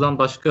Minnesota'dan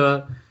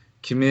başka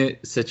kimi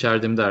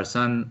seçerdim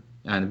dersen,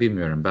 yani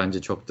bilmiyorum.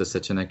 Bence çok da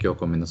seçenek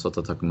yok o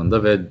Minnesota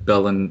takımında ve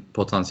Bell'in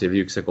potansiyeli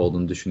yüksek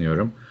olduğunu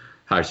düşünüyorum.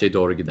 Her şey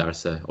doğru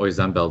giderse. O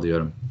yüzden Bell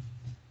diyorum.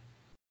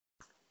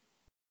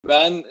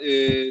 Ben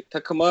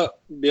takıma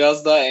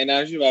biraz daha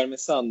enerji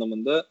vermesi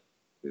anlamında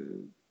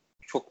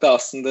çok da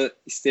aslında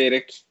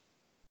isteyerek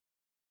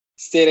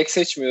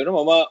seçmiyorum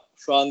ama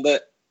şu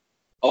anda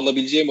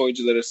alabileceğim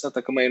oyuncular arasında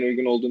takıma en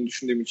uygun olduğunu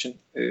düşündüğüm için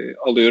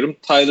alıyorum.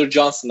 Tyler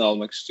Johnson'ı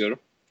almak istiyorum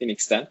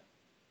Phoenix'ten.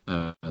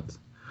 Evet.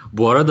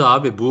 Bu arada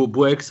abi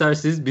bu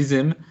egzersiz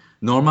bizim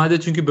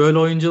normalde, çünkü böyle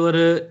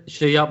oyuncuları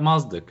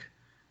yapmazdık.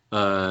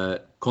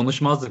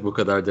 Konuşmazdık bu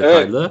kadar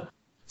detaylı. Evet.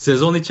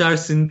 Sezon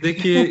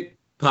içerisindeki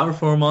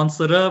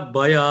performanslara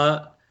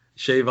bayağı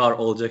şey var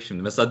olacak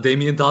şimdi. Mesela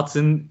Damian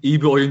Dotson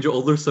iyi bir oyuncu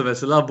olursa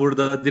mesela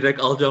burada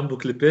direkt alacağım bu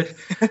klipi.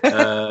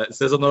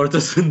 Sezon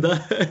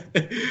ortasında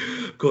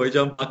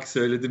koyacağım, bak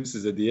söyledim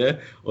size diye.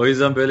 O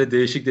yüzden böyle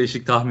değişik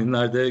değişik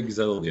tahminler de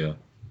güzel oluyor.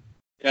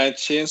 Yani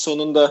şeyin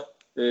sonunda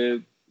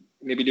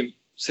ne bileyim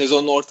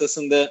sezonun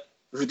ortasında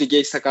Rudy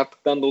Gay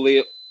sakatlıktan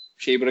dolayı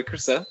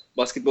bırakırsa,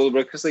 basketbolu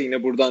bırakırsa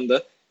yine buradan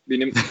da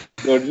benim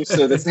 4.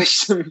 sırada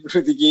seçtiğim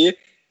Rudy Gay'i,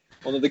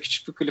 ona da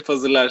küçük bir klip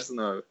hazırlarsın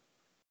abi.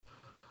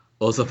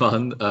 O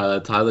zaman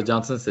Tyler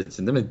Johnson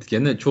seçtin değil mi?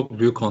 Gene çok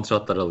büyük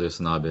kontratlar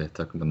alıyorsun abi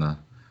takımına.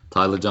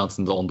 Tyler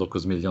Johnson'da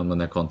 19 milyonla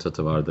ne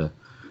kontratı vardı?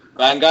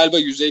 Ben galiba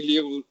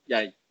 150'ye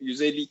yani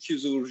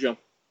 150-200'ü vuracağım.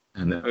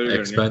 Yani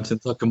expansion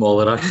takımı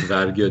olarak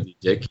vergi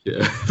ödeyecek.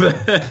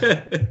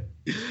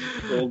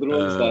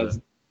 Doldurmamız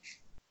lazım.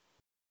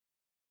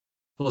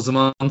 O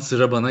zaman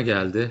sıra bana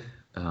geldi.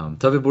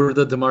 Tabii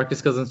burada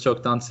DeMarcus Cousins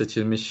çoktan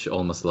seçilmiş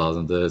olması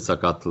lazımdı,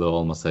 sakatlığı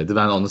olmasaydı.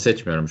 Ben onu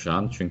seçmiyorum şu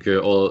an. Çünkü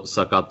o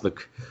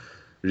sakatlık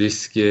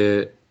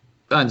riski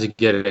bence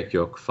gerek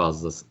yok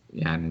fazla.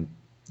 Yani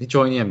hiç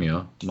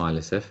oynayamıyor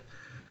maalesef.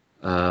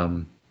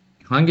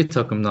 Hangi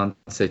takımdan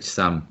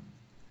seçsem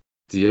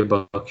diye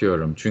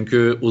bakıyorum.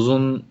 Çünkü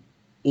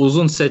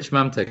uzun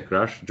seçmem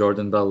tekrar.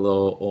 Jordan Bell'la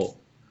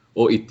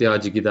o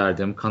ihtiyacı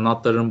giderdim.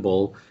 Kanatların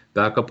bol.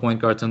 Backup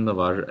point guard'ın da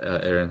var,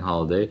 Aaron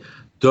Holiday.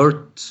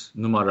 4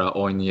 numara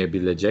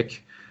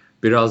oynayabilecek.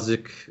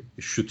 Birazcık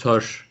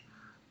şutör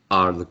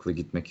ağırlıklı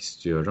gitmek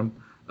istiyorum.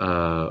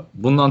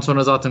 Bundan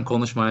sonra zaten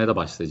konuşmaya da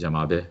başlayacağım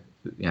abi.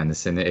 Yani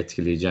seni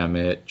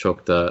etkileyeceğimi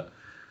çok da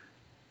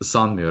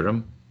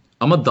sanmıyorum.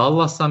 Ama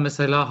Dallas'tan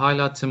mesela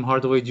hala Tim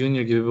Hardaway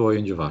Jr. gibi bir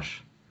oyuncu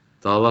var.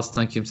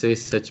 Dallas'tan kimseyi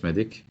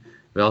seçmedik.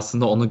 Ve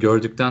aslında onu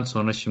gördükten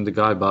sonra şimdi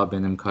galiba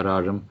benim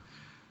kararım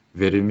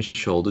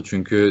verilmiş oldu.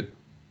 Çünkü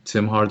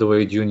Tim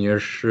Hardaway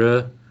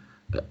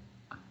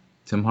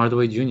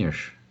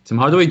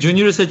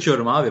Jr.'ı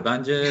seçiyorum abi.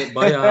 Bence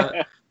bayağı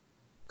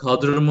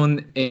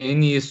kadromun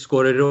en iyi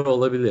skoreri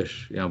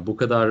olabilir. Yani bu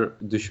kadar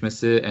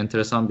düşmesi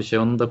enteresan bir şey.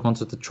 Onun da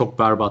kontratı çok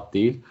berbat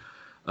değil.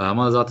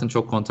 Ama zaten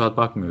çok kontrat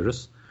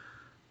bakmıyoruz.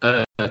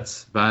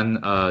 Evet,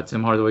 ben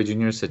Tim Hardaway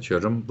Jr.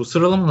 seçiyorum. Bu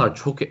sıralamalar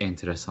çok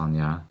enteresan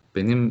ya.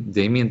 Benim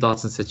Damian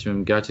Dotson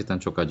seçimim gerçekten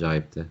çok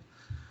acayipti.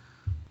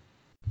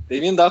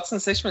 Damian Dotson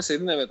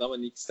seçmeseydin evet, ama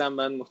Knicks'ten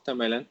ben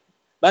muhtemelen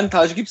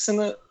Taj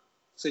Gibson'ı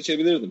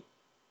seçebilirdim.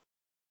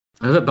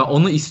 Evet, ben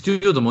onu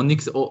istiyordum.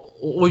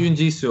 O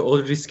oyuncu istiyor.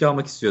 O riski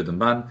almak istiyordum.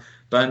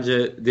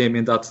 Bence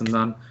Damian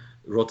Dotson'dan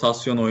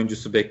rotasyon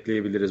oyuncusu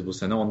bekleyebiliriz bu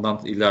sene.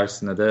 Ondan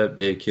ilerisine de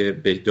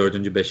belki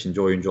 4. 5.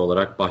 oyuncu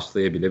olarak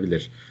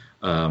başlayabilebilir.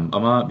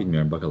 Ama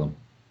bilmiyorum, bakalım.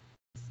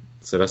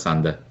 Sıra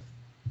sende.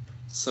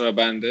 Sıra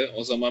bende.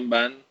 O zaman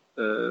ben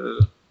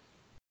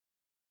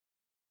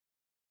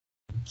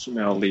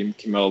kime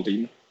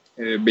alayım?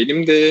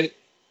 Benim de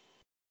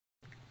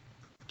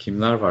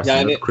kimler var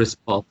yani senin? Chris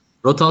Paul.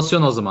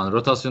 Rotasyon o zaman.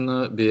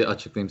 Rotasyonu bir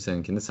açıklayayım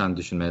seninkini. Sen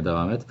düşünmeye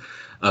devam et.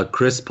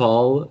 Chris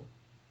Paul,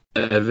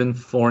 Evan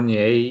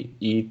Fournier,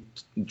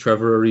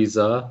 Trevor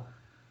Ariza,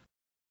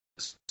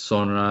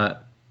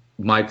 sonra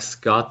Mike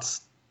Scott,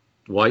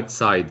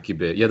 Whiteside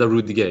gibi, ya da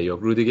Rudy Gay.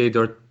 Yok,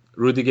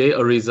 Rudy Gay,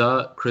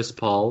 Ariza, Chris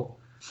Paul,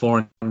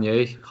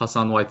 Fournier,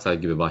 Hassan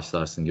Whiteside gibi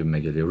başlarsın gibime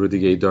geliyor. Rudy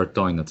Gay'i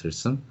 4'te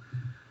oynatırsın.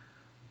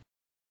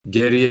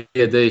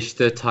 Geriye de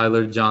işte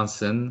Tyler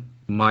Johnson,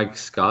 Mike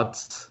Scott,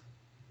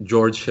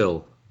 George Hill.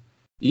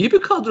 İyi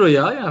bir kadro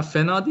ya. Yani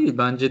fena değil.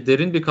 Bence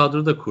derin bir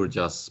kadro da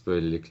kuracağız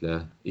böylelikle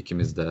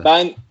ikimiz de.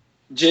 Ben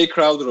Jay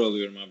Crowder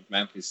alıyorum abi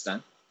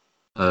Memphis'ten.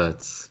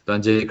 Evet.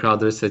 Ben Jay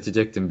Crowder'ı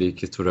seçecektim bir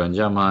iki tur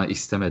önce ama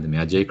istemedim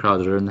ya. Jay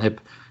Crowder'ın hep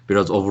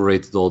biraz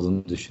overrated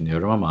olduğunu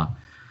düşünüyorum ama.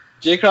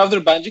 Jay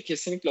Crowder bence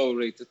kesinlikle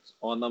overrated.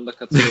 O anlamda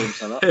katılıyorum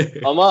sana.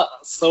 Ama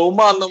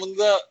savunma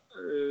anlamında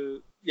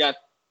yani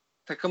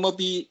takıma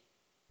bir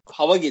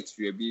hava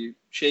getiriyor. Bir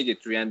şey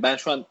getiriyor. Yani ben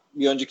şu an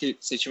bir önceki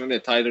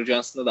seçimimde Tyler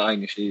Johnson'da da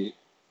aynı şeyi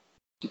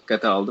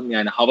dikkate aldım.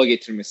 Yani hava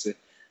getirmesi,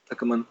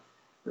 takımın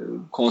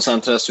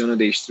konsantrasyonu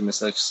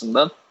değiştirmesi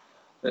açısından.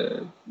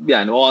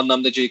 Yani o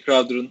anlamda Jay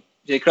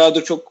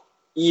Crowder çok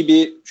iyi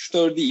bir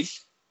şutör değil.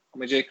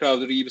 Ama Jay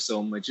Crowder iyi bir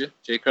savunmacı.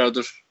 Jay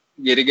Crowder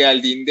yeri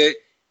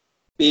geldiğinde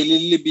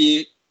belirli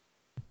bir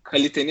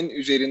kalitenin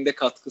üzerinde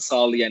katkı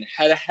sağlayan,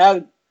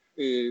 her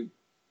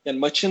yani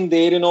maçın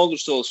değeri ne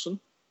olursa olsun,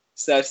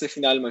 isterse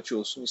final maçı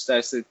olsun,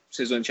 isterse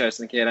sezon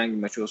içerisindeki herhangi bir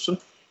maç olsun,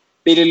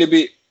 belirli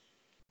bir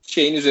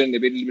şeyin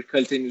üzerinde, belirli bir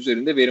kalitenin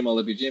üzerinde verim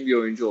alabileceğim bir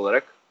oyuncu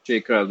olarak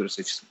Jay Crowder'ı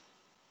seçtim.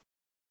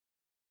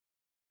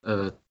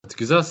 Evet,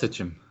 güzel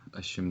seçim.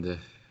 Şimdi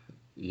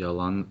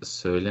yalan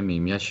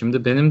söylemeyeyim. Ya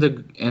şimdi benim de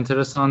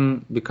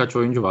enteresan birkaç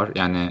oyuncu var.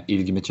 Yani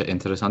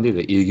enteresan değil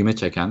de ilgimi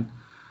çeken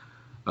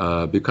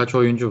birkaç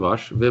oyuncu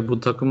var ve bu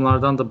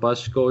takımlardan da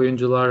başka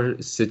oyuncular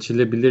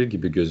seçilebilir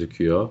gibi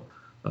gözüküyor.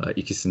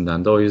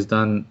 İkisinden de. O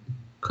yüzden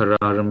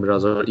kararım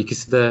biraz zor.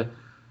 İkisi de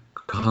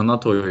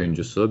kanat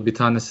oyuncusu. Bir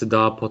tanesi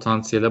daha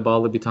potansiyele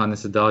bağlı, bir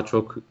tanesi daha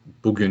çok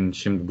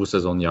şimdi bu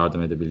sezon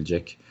yardım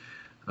edebilecek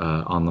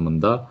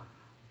anlamında.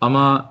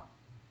 Ama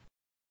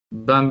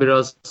ben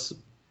biraz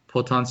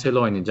potansiyel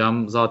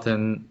oynayacağım.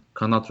 Zaten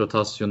kanat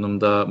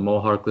rotasyonumda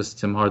Mo Harkless,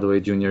 Tim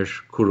Hardaway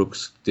Jr.,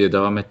 Crooks diye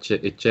devam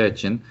edeceği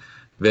için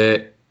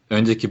ve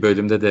önceki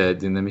bölümde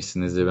de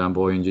dinlemişsinizdir. Ben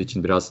bu oyuncu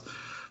için biraz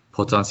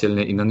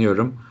potansiyeline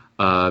inanıyorum.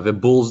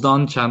 Ve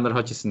Bulls'dan Chandler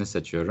Hutchison'ı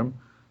seçiyorum.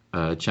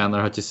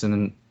 Chandler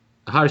Hutchison'ın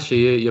her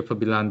şeyi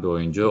yapabilen bir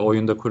oyuncu.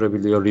 Oyunda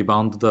kurabiliyor.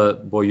 Rebound'u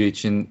da boyu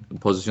için,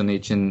 pozisyonu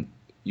için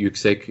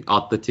yüksek,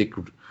 atletik.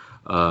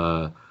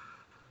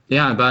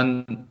 Yani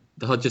ben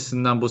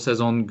Hutchison'dan bu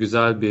sezon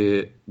güzel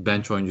bir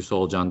bench oyuncusu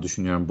olacağını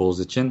düşünüyorum Bulls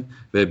için.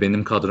 Ve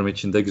benim kadrom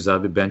için de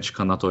güzel bir bench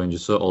kanat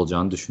oyuncusu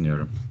olacağını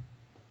düşünüyorum.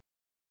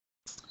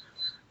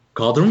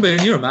 Kadromu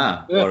beğeniyorum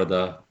bu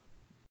arada.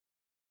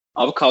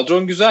 Abi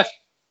kadron güzel.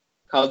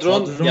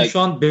 Kadrom yani... şu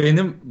an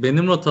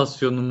benim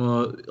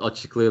rotasyonumu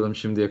açıklayalım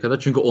şimdiye kadar.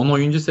 Çünkü 10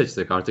 oyuncu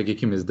seçsek artık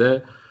ikimiz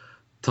de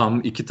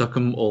tam 2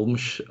 takım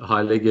olmuş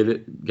hale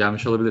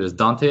gelmiş olabiliriz.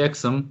 Dante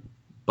Exum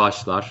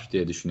başlar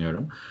diye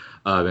düşünüyorum.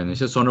 Benim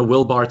için. Sonra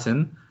Will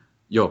Barton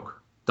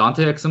yok.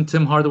 Dante Exum,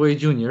 Tim Hardaway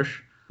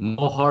Jr.,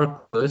 Mo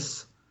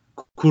Harkless,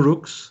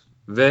 Crooks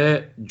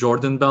ve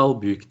Jordan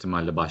Bell büyük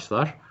ihtimalle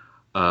başlar.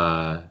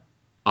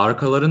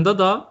 Arkalarında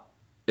da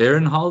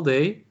Aaron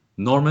Holiday,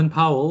 Norman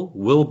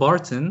Powell, Will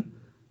Barton,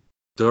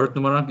 4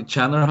 numara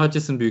Chandler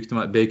Hutchison büyük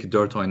ihtimal belki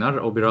 4 oynar.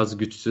 O biraz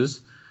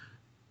güçsüz.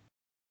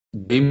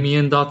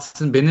 Damian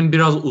Dotson, benim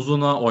biraz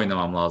uzuna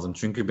oynamam lazım.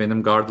 Çünkü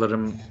benim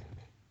guardlarım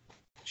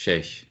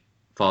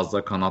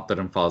fazla,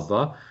 kanatlarım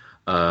fazla.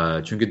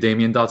 Çünkü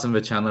Damian Dotson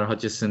ve Chandler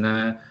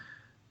Hutchison'ı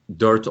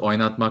 4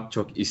 oynatmak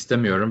çok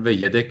istemiyorum ve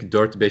yedek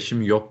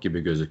 4-5'im yok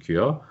gibi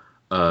gözüküyor.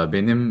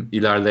 Benim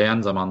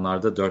ilerleyen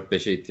zamanlarda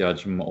 4-5'e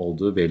ihtiyacım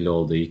olduğu belli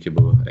oldu. İyi ki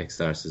bu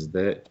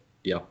egzersizde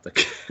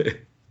yaptık.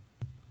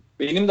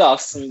 Benim de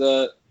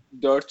aslında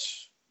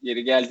 4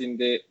 yeri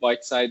geldiğinde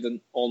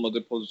Whiteside'ın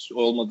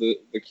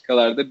olmadığı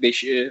dakikalarda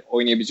 5'i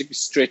oynayabilecek bir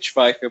stretch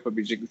 5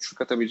 yapabilecek,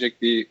 üçlük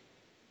atabilecek bir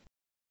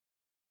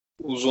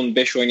uzun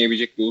 5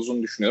 oynayabilecek bir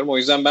uzun düşünüyorum. O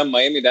yüzden ben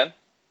Miami'den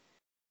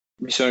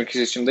bir sonraki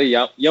seçimde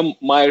ya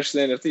Myers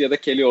Leonard'ı ya da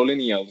Kelly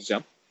Olynyk'i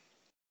alacağım.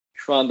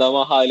 Şu anda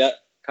ama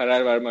hala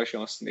karar verme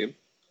aşamasındayım.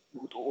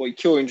 O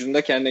iki oyuncunun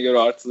da kendine göre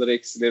artıları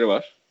eksileri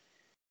var.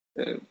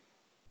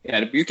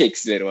 Yani büyük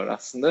eksileri var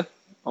aslında.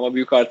 Ama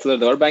büyük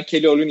artıları da var. Ben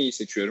Kelly Olynyk'i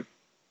seçiyorum.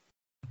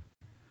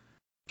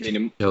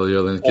 Kelly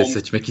Olynyk'i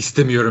seçmek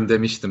istemiyorum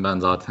demiştim ben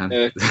zaten.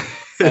 Evet.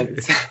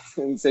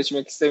 Sen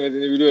seçmek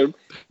istemediğini biliyorum.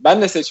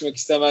 Ben de seçmek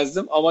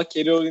istemezdim ama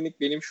Kelly Olynyk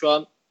benim şu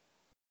an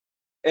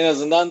en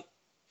azından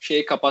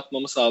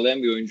kapatmamı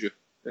sağlayan bir oyuncu.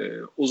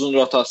 Uzun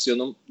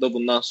rotasyonum da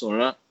bundan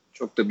sonra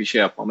çok da bir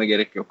şey yapmama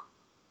gerek yok.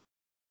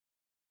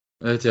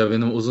 Evet ya,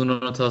 benim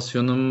uzun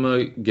rotasyonum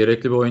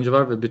gerekli bir oyuncu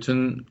var ve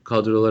bütün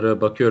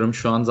kadrolara bakıyorum.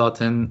 Şu an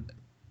zaten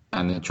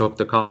yani çok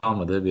da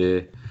kalmadı.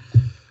 Bir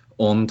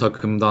 10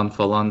 takımdan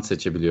falan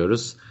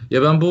seçebiliyoruz.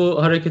 Ya ben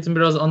bu hareketin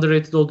biraz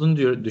underrated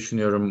olduğunu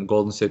düşünüyorum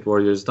Golden State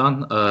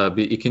Warriors'dan.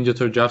 Bir ikinci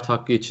tur draft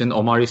hakkı için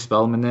Omari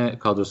Spellman'i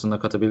kadrosuna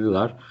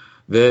katabilirler.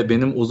 Ve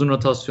benim uzun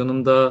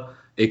rotasyonumda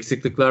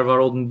eksiklikler var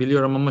olduğunu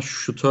biliyorum ama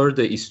şutör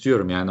de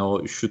istiyorum. Yani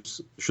o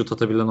şut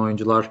atabilen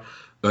oyuncular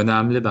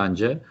önemli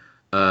bence.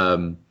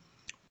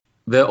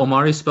 Ve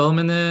Omari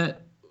Spellman'i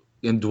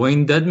yani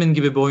Dwayne Dedman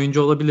gibi bir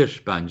oyuncu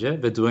olabilir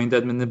bence. Ve Dwayne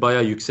Dedman'i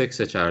bayağı yüksek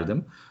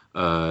seçerdim.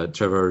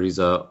 Trevor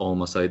Ariza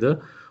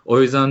olmasaydı.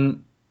 O yüzden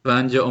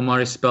bence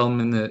Omari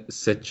Spellman'i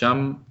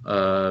seçeceğim.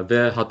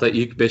 Ve hatta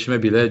ilk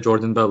 5'ime bile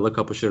Jordan Bell'la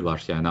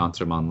kapışırlar yani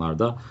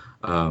antrenmanlarda.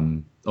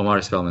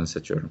 Omari Spellman'i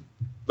seçiyorum.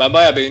 Ben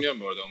bayağı beğeniyorum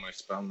bu arada Omari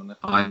Spellman'ı.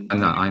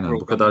 Aynen.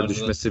 Bu kadar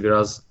düşmesi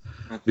biraz...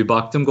 Bir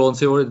baktım Golden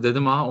State Warriors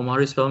dedim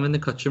Omari Spellman'i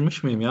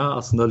kaçırmış mıyım ya?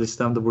 Aslında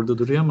listemde burada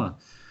duruyor ama.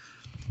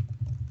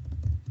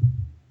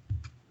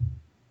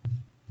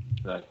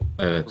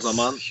 Evet. O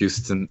zaman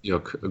Houston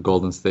yok.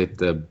 Golden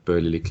State'de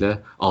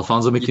böylelikle.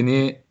 Alfonso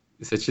McKinney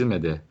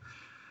seçilmedi.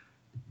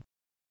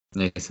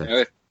 Neyse.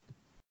 Evet.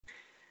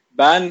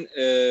 Ben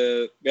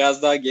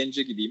biraz daha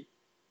gence gideyim.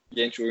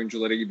 Genç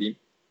oyunculara gideyim.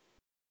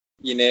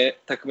 Yine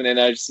takımın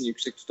enerjisini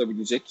yüksek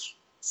tutabilecek.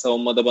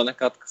 Savunmada bana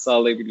katkı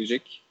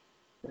sağlayabilecek.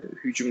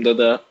 Hücumda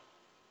da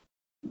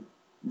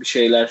bir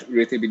şeyler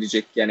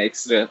üretebilecek. Yani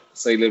ekstra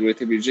sayılar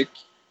üretebilecek.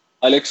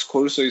 Alex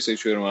Caruso'yu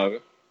seçiyorum abi.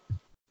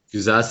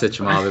 Güzel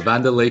seçim abi.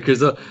 Ben de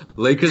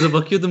Lakers'a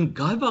bakıyordum.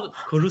 Galiba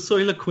Caruso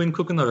ile Quinn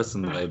Cook'un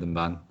arasındaydım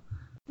ben.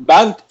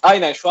 Ben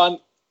aynen şu an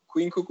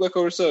Quinn Cook'la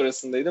Caruso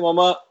arasındaydım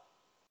ama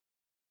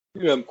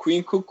bilmiyorum,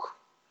 Quinn Cook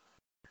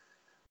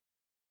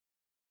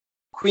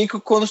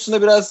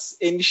konusunda biraz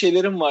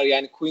endişelerim var.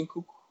 Yani Quinn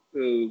Cook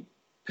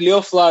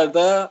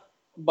playoff'larda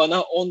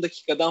bana 10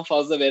 dakikadan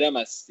fazla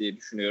veremez diye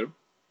düşünüyorum.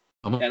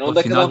 Ama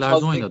yani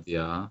finallerde oynadı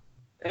ya.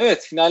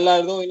 Evet,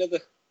 finallerde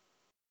oynadı.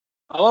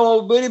 Ama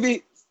o böyle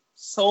bir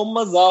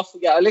savunma zaafı.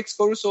 Ya Alex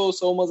Caruso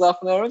savunma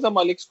zaafına vermez ama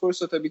Alex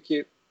Caruso tabii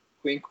ki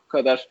Quinn Cook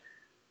kadar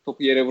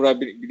topu yere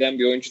vurabilen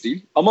bir oyuncu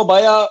değil. Ama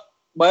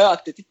bayağı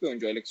atletik bir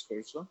oyuncu Alex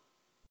Caruso.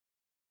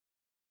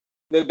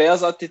 Ve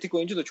beyaz atletik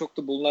oyuncu da çok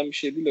da bulunan bir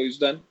şey değil. O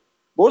yüzden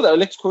bu arada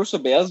Alex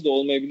Caruso beyaz da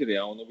olmayabilir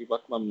ya. Ona bir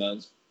bakmam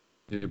lazım.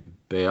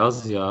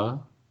 Beyaz ya.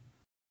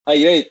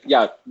 Hayır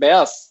ya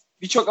beyaz.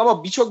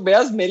 birçok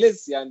beyaz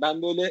melez. Yani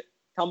ben böyle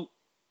tam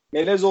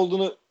melez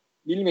olduğunu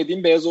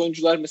bilmediğim beyaz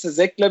oyuncular. Mesela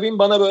Zach LaVine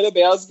bana böyle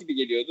beyaz gibi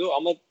geliyordu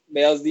ama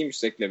beyaz değilmiş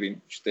Zach LaVine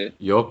işte.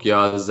 Yok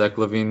ya, Zach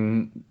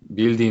LaVine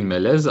bildiğin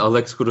melez.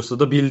 Alex Caruso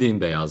da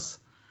bildiğin beyaz.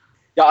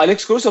 Ya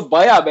Alex Caruso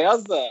bayağı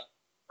beyaz da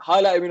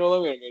hala emin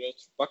olamıyorum, öyle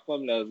oturup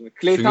bakmam lazım.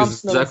 Klay Çünkü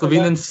Thompson'a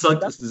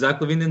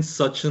Zach LaVine'in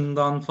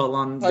saçından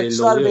falan belli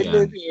saçlar oluyor belli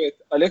yani. ediyor, evet.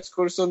 Alex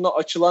Caruso'nun o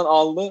açılan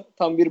alnı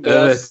tam bir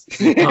beyaz.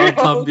 Evet.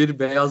 Tam bir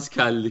beyaz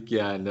kellik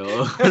yani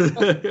o.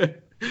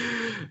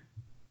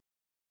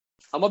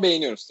 Ama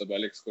beğeniyoruz tabii,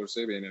 Alex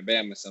Caruso'yu beğeniyorum.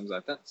 Beğenmesem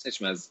zaten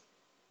seçmezdim.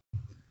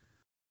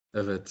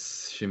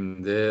 Evet,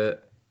 şimdi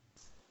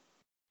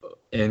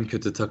en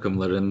kötü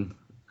takımların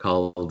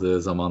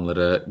kaldığı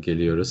zamanlara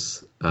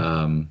geliyoruz.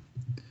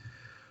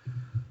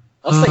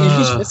 Aslında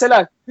ilginç,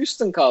 mesela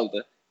Houston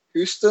kaldı.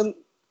 Houston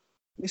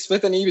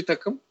nispeten iyi bir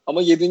takım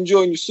ama 7.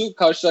 oyuncusu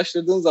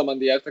karşılaştırdığın zaman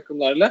diğer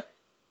takımlarla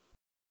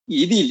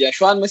iyi değil. Yani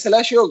şu an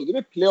mesela şey oldu değil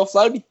mi?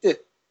 Playoff'lar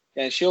bitti.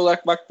 Yani şey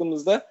olarak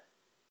baktığımızda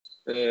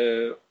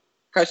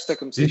kaç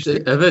takım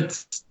seçtik?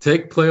 Evet,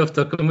 tek playoff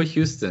takımı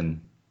Houston.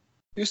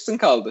 Houston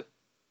kaldı.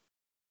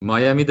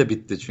 Miami de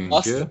bitti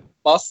çünkü.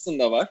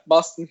 Boston'da var.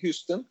 Boston,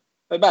 Houston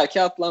ve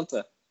belki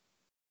Atlanta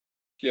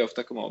playoff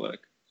takımı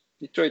olarak.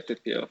 Detroit de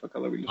playoff'a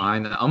kalabilir.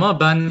 Aynen, ama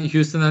ben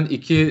Houston'dan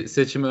 2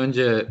 seçim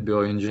önce bir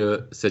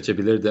oyuncu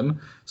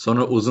seçebilirdim.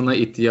 Sonra uzuna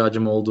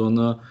ihtiyacım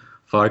olduğunu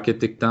fark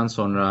ettikten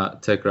sonra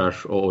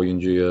tekrar o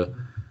oyuncuyu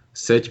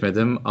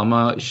seçmedim.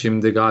 Ama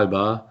şimdi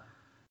galiba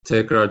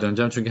tekrar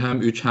döneceğim. Çünkü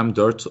hem 3 hem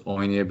 4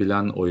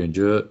 oynayabilen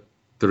oyuncu,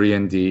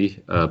 3&D,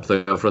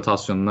 playoff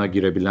rotasyonuna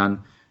girebilen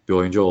bir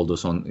oyuncu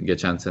oldu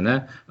geçen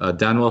sene.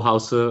 Danuel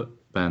House'u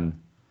ben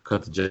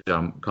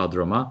katacağım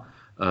kadroma.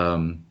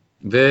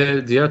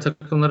 Ve diğer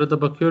takımlara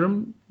da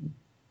bakıyorum.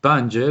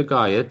 Bence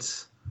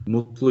gayet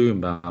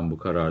mutluyum ben bu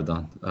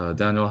karardan.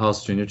 Danuel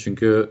House Jr.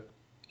 çünkü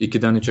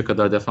 2'den 3'e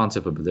kadar defans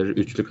yapabilir,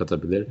 üçlük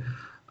atabilir.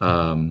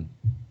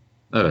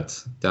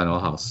 Evet,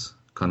 Danuel House.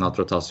 Kanat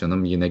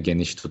rotasyonum yine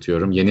geniş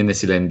tutuyorum. Yeni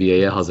nesil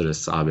NBA'ye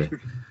hazırız abi.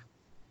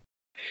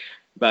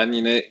 Ben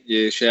yine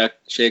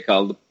şey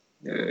kaldım.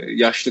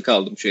 Yaşlı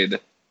kaldım şeyde.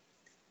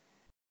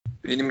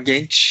 Benim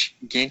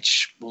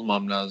genç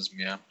bulmam lazım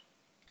ya.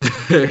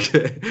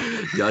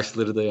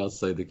 Yaşları da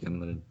yazsaydık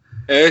yanlarına.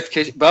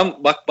 Evet,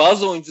 ben bak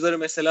bazı oyuncuları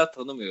mesela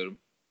tanımıyorum.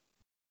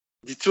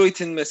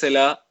 Detroit'in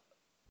mesela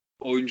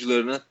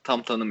oyuncularını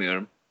tam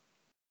tanımıyorum.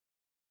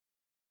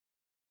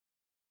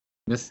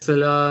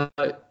 Mesela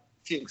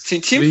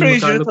Tim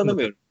Frazier'ı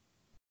tanımıyorum.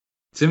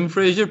 Tim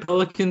Frazier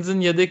Pelicans'ın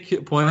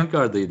yedek point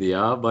guardıydı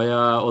ya.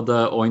 Bayağı o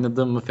da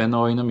oynadı mı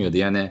fena oynamıyordu.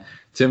 Yani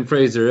Tim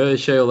Frazier'ı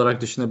şey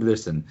olarak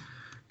düşünebilirsin.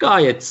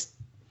 Gayet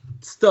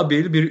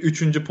stabil bir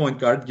 3. point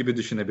guard gibi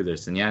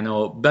düşünebilirsin. Yani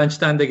o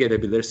bench'ten de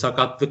gelebilir.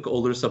 Sakatlık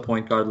olursa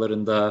point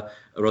guardlarında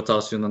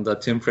rotasyonunda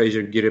Tim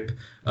Frazier girip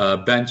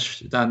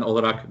bench'ten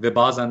olarak ve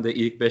bazen de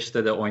ilk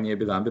 5'te de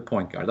oynayabilen bir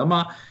point guard.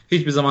 Ama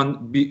hiçbir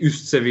zaman bir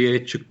üst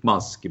seviyeye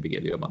çıkmaz gibi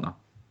geliyor bana.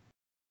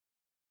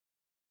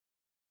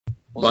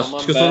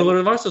 Başka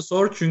soruları varsa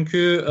sor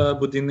çünkü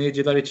bu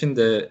dinleyiciler için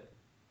de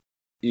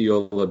iyi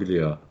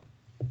olabiliyor.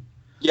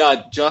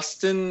 Ya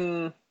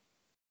Justin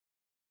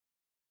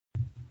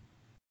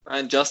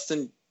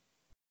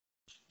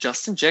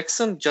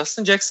Jackson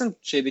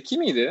şeydeki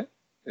miydi?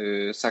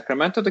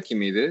 Sacramento'daki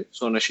miydi?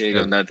 Sonra şeye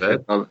gönderdik.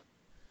 Evet.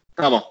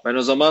 Tamam, ben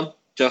o zaman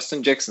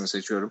Justin Jackson'ı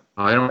seçiyorum.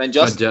 Hayır,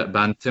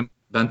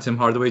 ben Tim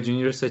Hardaway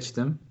Jr.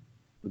 seçtim.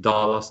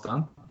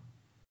 Dallas'tan.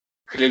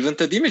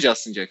 Cleveland'da değil mi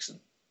Justin Jackson?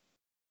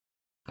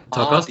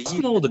 Takas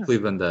mı oldu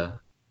Cleveland'da?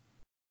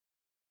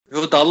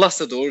 Yo,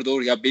 Dallas'ta,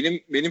 doğru. Ya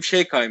benim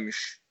şey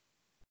kaymış.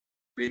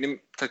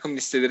 Benim takım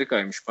listeleri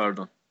kaymış,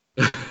 pardon.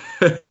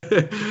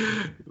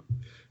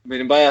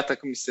 Benim bayağı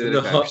takım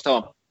listeleri kaymış.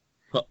 Tamam.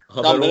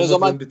 Haber olmadığım o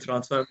zaman bir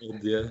transfer oldu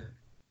diye.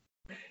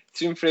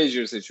 Tim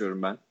Frazier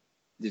seçiyorum ben.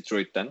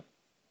 Detroit'ten.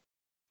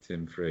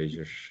 Tim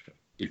Frazier.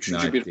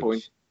 Üçüncü bir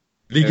point.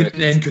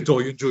 Ligin en kötü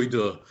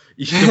oyuncuydu.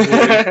 İşte bu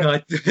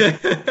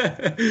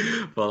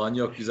falan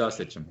yok. Güzel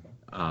seçim.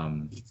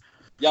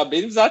 Ya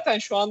benim zaten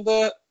şu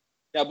anda,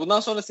 ya bundan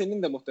sonra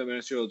senin de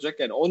muhtemelen şey olacak.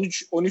 Yani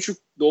 13'ü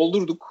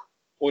doldurduk.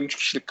 13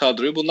 kişilik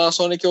kadroyu. Bundan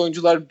sonraki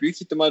oyuncular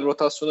büyük ihtimal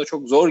rotasyona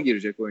çok zor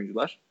girecek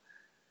oyuncular.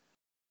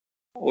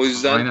 O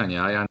yüzden aynen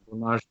ya. Yani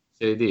bunlar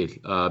şey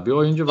değil. Bir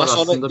oyuncu var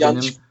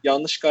aslında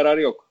yanlış karar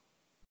yok.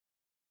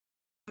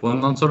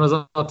 Bundan sonra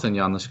zaten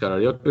yanlış karar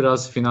yok.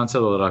 Biraz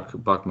finansal olarak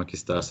bakmak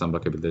istersen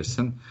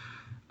bakabilirsin.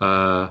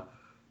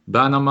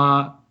 Ben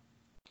ama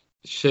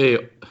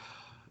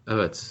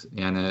evet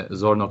yani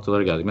zor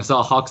noktalara geldik.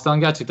 Mesela Hawks'tan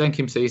gerçekten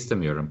kimseyi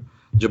istemiyorum.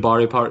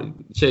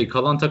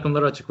 Kalan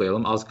takımları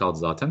açıklayalım. Az kaldı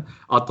zaten.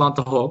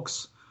 Atlanta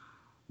Hawks,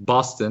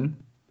 Boston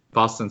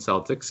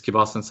Celtics ki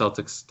Boston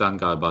Celtics'ten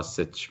galiba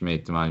seçme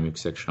ihtimalim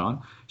yüksek şu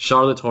an.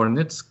 Charlotte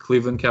Hornets,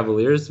 Cleveland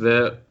Cavaliers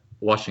ve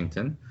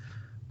Washington.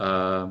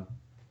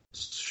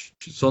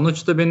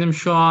 Sonuçta benim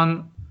şu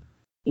an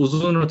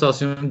uzun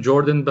rotasyonum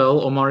Jordan Bell,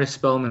 Omari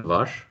Spellman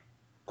var.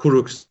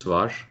 Kurucs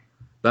var.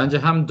 Bence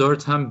hem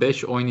 4 hem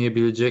 5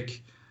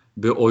 oynayabilecek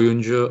bir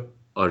oyuncu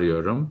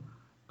arıyorum.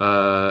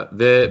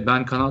 Ve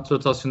ben kanat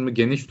rotasyonumu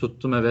geniş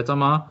tuttum evet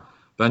ama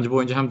bence bu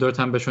oyuncu hem 4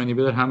 hem 5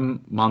 oynayabilir hem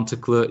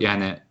mantıklı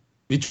yani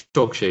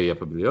birçok şey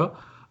yapabiliyor.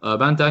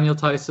 Ben Daniel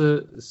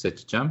Tice'ı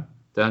seçeceğim.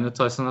 Daniel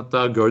Tyson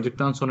hatta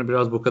gördükten sonra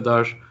biraz bu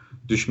kadar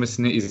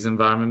düşmesine izin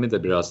vermemi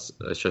de biraz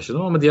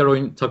şaşırdım ama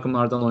diğer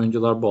takımlardan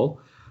oyuncular bol.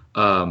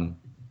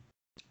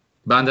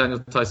 Ben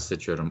Daniel Tice'ı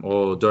seçiyorum.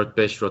 O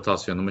 4-5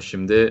 rotasyonumu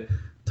şimdi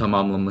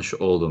tamamlamış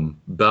oldum.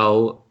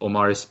 Bell,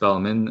 Omari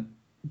Spellman,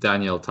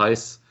 Daniel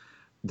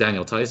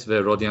Tice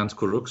ve Rodiant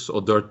Kurucs o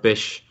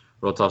 4-5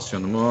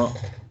 rotasyonumu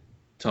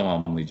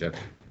tamamlayacak.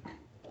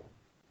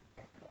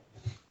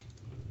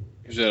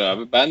 Güzel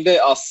abi. Ben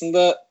de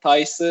aslında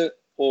Tice'ı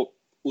o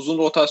uzun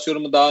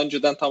rotasyonumu daha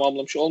önceden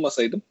tamamlamış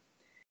olmasaydım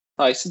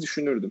Tice'ı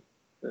düşünürdüm.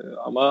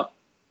 Ama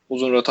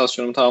uzun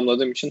rotasyonumu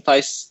tamamladığım için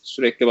Tice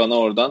sürekli bana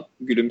oradan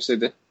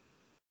gülümsedi.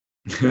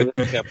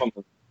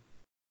 Yapamadım.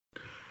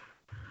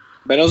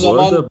 Ben o bu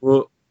zaman arada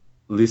bu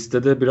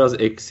listede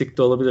biraz eksik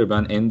de olabilir.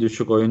 Ben en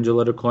düşük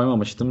oyuncuları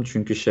koymamıştım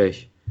çünkü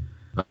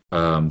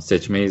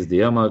seçmeyiz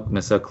diye ama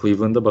mesela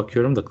Cleveland'a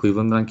bakıyorum da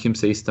Cleveland'dan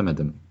kimseyi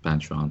istemedim ben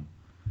şu an.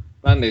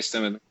 ben de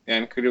istemedim.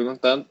 Yani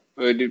Cleveland'dan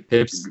öyle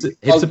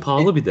hepsi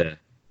pahalı bir de.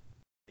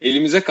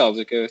 Elimize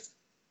kalacak evet.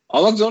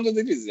 Almak zorunda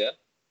değiliz ya.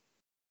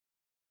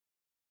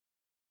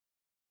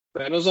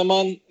 Ben o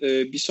zaman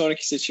bir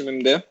sonraki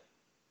seçimimde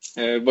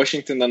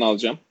Washington'dan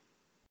alacağım.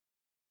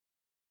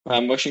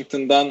 Ben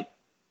Washington'dan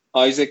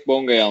Isaac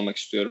Bonga'yı almak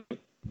istiyorum.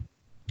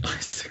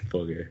 Isaac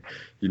Bonga.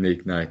 Yine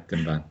ikna ettim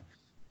ben.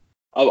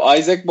 Abi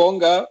Isaac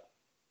Bonga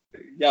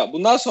ya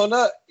bundan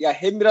sonra ya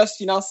hem biraz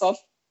finansal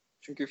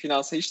çünkü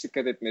finansa hiç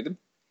dikkat etmedim.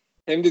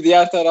 Hem de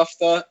diğer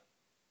tarafta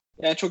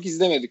yani çok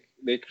izlemedik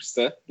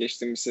Lakers'ta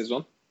geçtiğimiz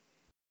sezon.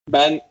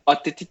 Ben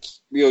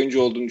atletik bir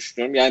oyuncu olduğunu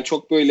düşünüyorum. Yani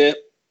çok böyle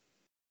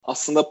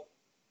aslında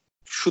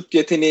şut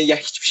yeteneği ya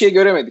hiçbir şey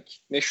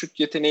göremedik. Ne şut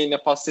yeteneği ne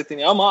pas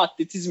yeteneği ama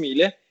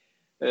atletizmiyle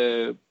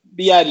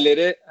bir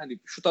yerlere hani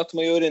şut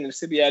atmayı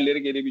öğrenirse bir yerlere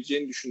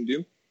gelebileceğini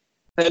düşündüğüm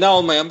fena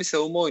olmayan bir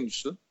savunma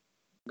oyuncusu.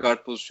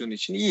 Guard pozisyonu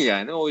için iyi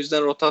yani. O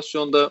yüzden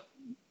rotasyonda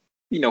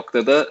bir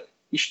noktada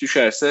iş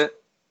düşerse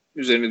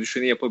üzerine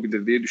düşeni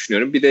yapabilir diye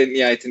düşünüyorum. Bir de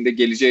nihayetinde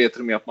geleceğe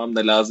yatırım yapmam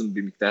da lazım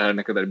bir miktar her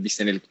ne kadar bir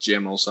senelik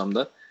GM olsam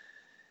da.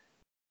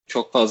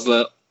 Çok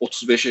fazla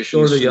 35 yaşın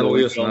Orada üstünde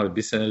yanılıyorsun oyuncu. abi.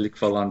 Bir senelik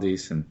falan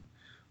değilsin.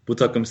 Bu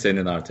takım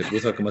senin artık. Bu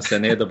takıma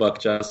seneye de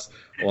bakacağız.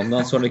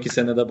 Ondan sonraki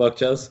sene de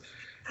bakacağız.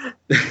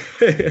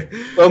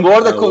 Ben bu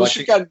arada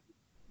konuşurken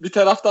bir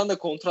taraftan da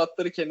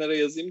kontratları kenara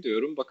yazayım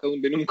diyorum.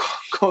 Bakalım benim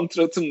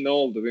kontratım ne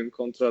oldu? Benim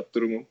kontrat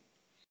durumum.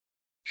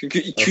 Çünkü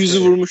 200'ü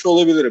vurmuş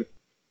olabilirim.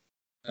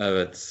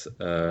 Evet.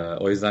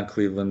 O yüzden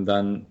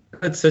Cleveland'dan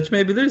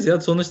seçmeyebiliriz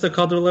ya. Sonuçta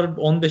kadrolar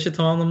 15'i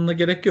tamamlamına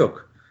gerek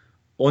yok.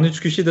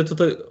 13 kişi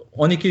de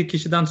 12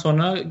 kişiden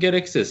sonra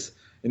gereksiz.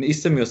 Yani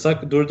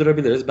istemiyorsak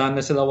durdurabiliriz. Ben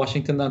mesela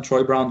Washington'dan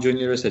Troy Brown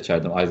Jr.'ı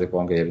seçerdim Isaac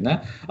Bonga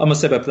yerine. Ama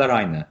sebepler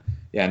aynı.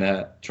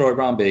 Yani Troy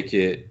Brown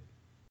belki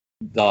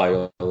daha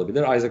iyi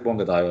olabilir. Isaac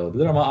Bonga daha iyi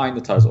olabilir ama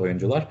aynı tarz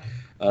oyuncular.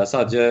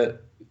 Sadece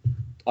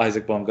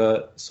Isaac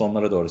Bonga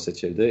sonlara doğru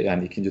seçildi.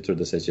 Yani ikinci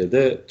turda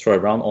seçildi.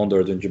 Troy Brown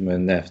 14.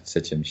 mü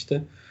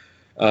seçilmişti.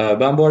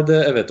 Ben bu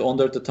arada evet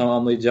 14'te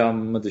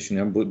tamamlayacağımı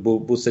düşünüyorum.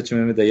 Bu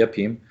seçimimi de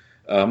yapayım.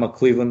 Ama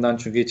Cleveland'dan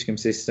çünkü hiç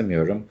kimse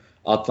istemiyorum.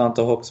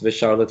 Atlanta Hawks ve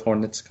Charlotte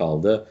Hornets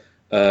kaldı.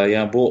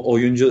 Yani bu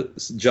oyuncu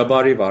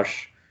Jabari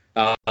var.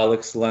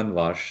 Alex Len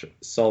var.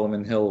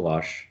 Solomon Hill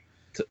var.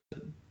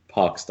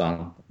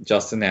 Hawks'tan.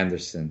 Justin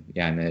Anderson.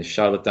 Yani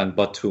Charlotte'dan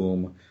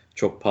Batum.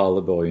 Çok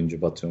pahalı bir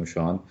oyuncu Batum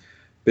şu an.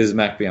 Biz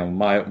McBean,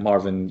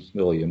 Marvin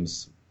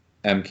Williams,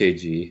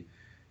 MKG.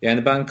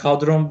 Yani ben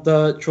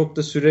kadromda çok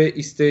da süre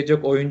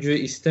isteyecek oyuncuyu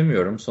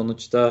istemiyorum.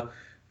 Sonuçta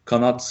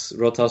kanat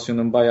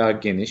rotasyonum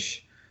bayağı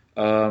geniş.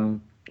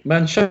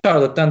 Ben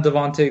Charlotte'dan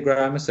Devontae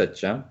Graham'ı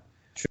seçeceğim.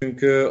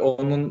 Çünkü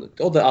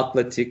o da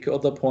atletik,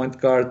 o da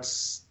point guard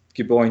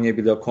gibi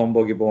oynayabiliyor,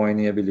 combo gibi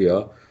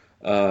oynayabiliyor.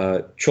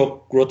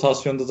 Çok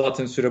rotasyonda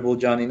zaten süre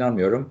bulacağına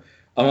inanmıyorum.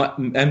 Ama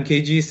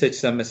MKG'yi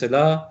seçsem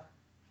mesela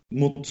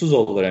mutsuz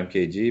olur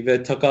MKG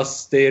ve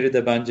takas değeri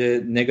de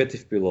bence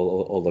negatif bir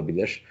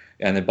olabilir.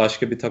 Yani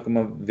başka bir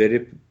takıma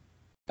verip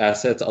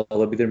asset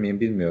alabilir miyim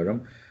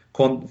bilmiyorum.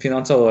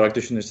 Finansal olarak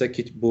düşünürsek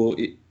hiç bu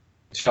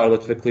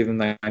Charlotte ve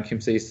Cleveland'dan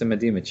kimseyi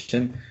istemediğim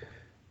için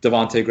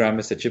Devontae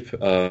Graham'ı seçip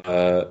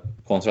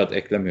kontrat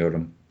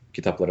eklemiyorum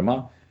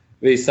kitaplarıma.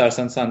 Ve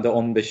istersen sen de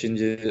 15.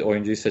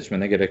 oyuncuyu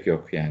seçmene gerek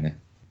yok yani.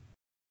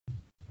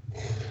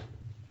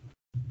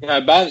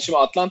 Yani ben şimdi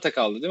Atlanta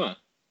kaldı değil mi?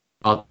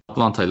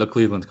 Atlanta ile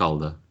Cleveland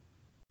kaldı.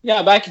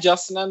 Ya belki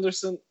Justin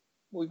Anderson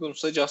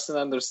uygunsa Justin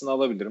Anderson'ı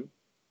alabilirim.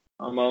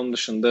 Ama onun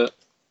dışında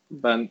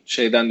ben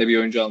şeyden de bir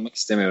oyuncu almak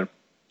istemiyorum.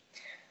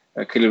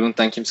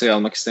 Cleveland'dan kimseyi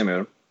almak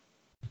istemiyorum.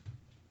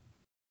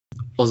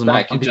 O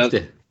zaman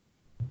bitti.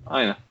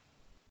 Aynen.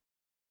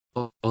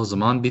 O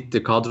zaman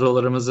bitti.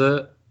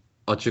 Kadrolarımızı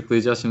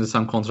açıklayacağız. Şimdi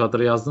sen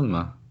kontratları yazdın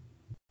mı?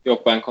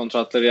 Yok ben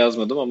kontratları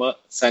yazmadım ama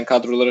sen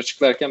kadroları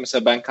açıklarken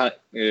mesela ben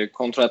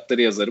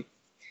kontratları yazarım.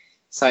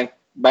 Sen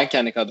Ben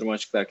kendi kadromu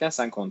açıklarken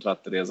sen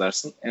kontratları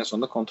yazarsın. En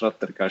sonunda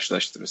kontratları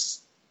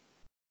karşılaştırırız.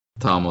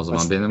 Tamam o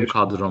zaman. Benim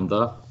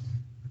kadromda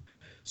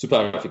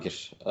süper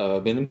fikir.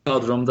 Benim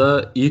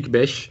kadromda ilk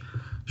 5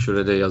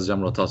 şurada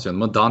yazacağım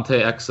rotasyonumu. Dante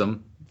Exum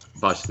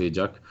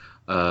başlayacak.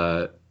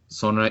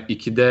 Sonra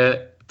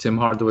 2'de Tim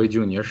Hardaway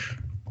Jr.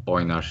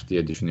 oynar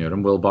diye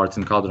düşünüyorum. Will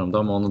Barton kadromda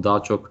ama onu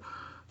daha çok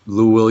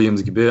Lou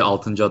Williams gibi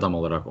 6. adam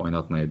olarak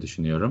oynatmayı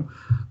düşünüyorum.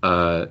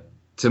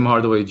 Tim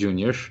Hardaway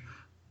Jr.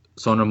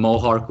 Sonra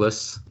Mo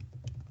Harkless.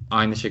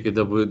 Aynı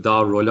şekilde bu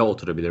daha role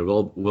oturabilir.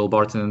 Will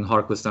Barton'ın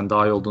Harkless'ten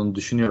daha iyi olduğunu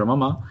düşünüyorum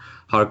ama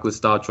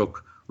Harkless daha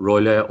çok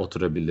role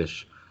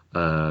oturabilir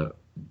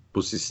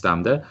bu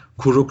sistemde.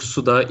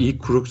 Crooks'u da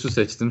ilk Crooks'u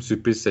seçtim.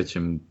 Sürpriz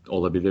seçim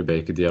olabilir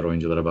belki diğer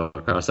oyunculara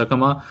bakarsak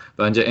ama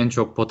bence en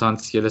çok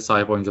potansiyele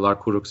sahip oyuncular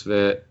Crooks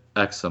ve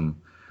Exum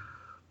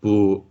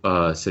bu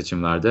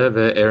seçimlerde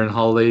ve Aaron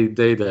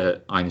Holiday'de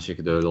de aynı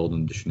şekilde öyle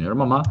olduğunu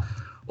düşünüyorum ama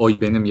o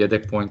benim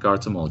yedek point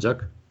guard'ım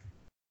olacak.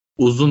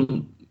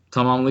 Uzun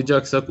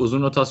tamamlayacaksak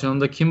uzun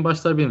rotasyonunda kim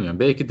başlar bilmiyorum.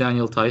 Belki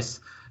Daniel Tice,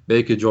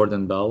 belki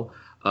Jordan Bell,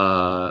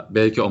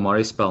 belki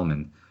Omari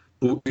Spellman.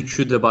 Bu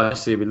üçü de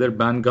başlayabilir.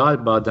 Ben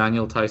galiba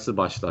Daniel Tice'ı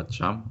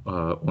başlatacağım.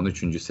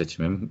 13.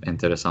 seçimim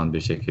enteresan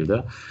bir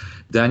şekilde.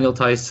 Daniel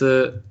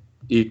Tice'ı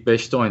ilk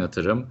 5'te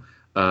oynatırım.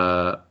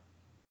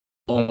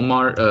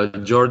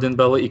 Jordan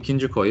Bell'ı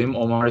ikinci koyayım.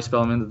 Omari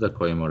Spellman'ı da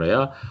koyayım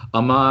oraya.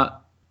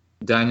 Ama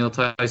Daniel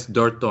Tice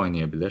 4'te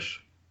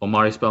oynayabilir.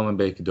 Omari Spellman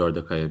belki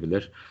 4'e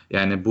kayabilir.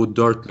 Yani bu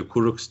dörtlü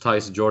Crooks,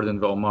 Tice,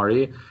 Jordan ve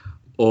Omari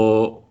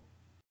o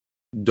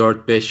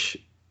 4-5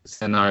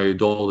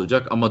 senaryoda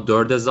olacak. Ama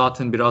 4'e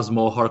zaten biraz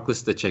Mo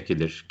Harkless de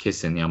çekilir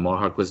kesin. Yani Mo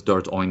Harkless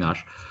 4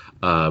 oynar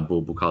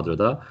bu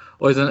kadroda.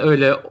 O yüzden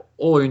öyle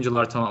o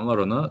oyuncular tamamlar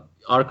onu.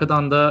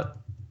 Arkadan da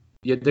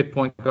yedek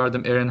point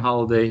guard'ım Aaron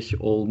Holiday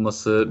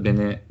olması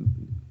beni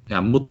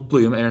yani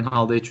mutluyum. Aaron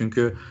Holiday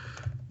çünkü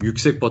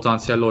yüksek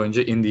potansiyelli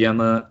oyuncu.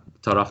 Indiana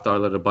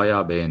taraftarları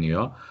bayağı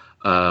beğeniyor.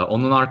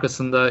 Onun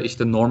arkasında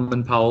işte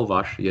Norman Powell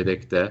var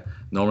yedekte.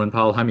 Norman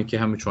Powell hem 2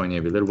 hem 3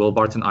 oynayabilir. Will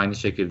Barton aynı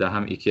şekilde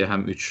hem 2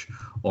 hem 3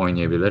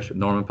 oynayabilir.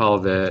 Norman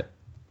Powell ve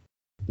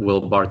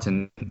Will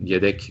Barton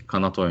yedek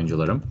kanat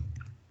oyuncularım.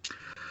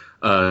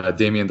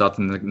 Damian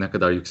Dotton'ı ne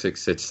kadar yüksek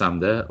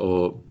seçsem de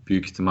o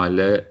büyük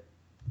ihtimalle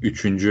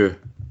 3.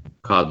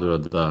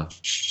 kadroda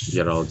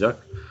yer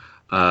alacak.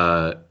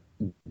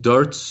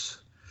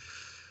 4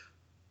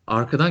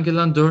 arkadan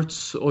gelen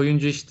 4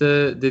 oyuncu işte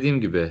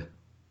dediğim gibi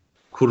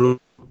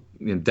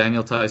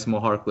Daniel Tice,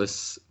 Mo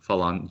Harkless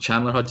falan.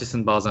 Chandler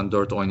Hutchison bazen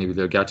 4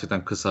 oynayabilir.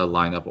 Gerçekten kısa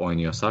line-up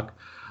oynuyorsak.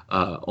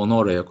 Onu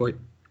oraya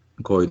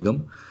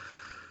koydum.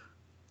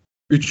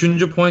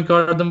 3. point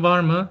guard'ım var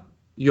mı?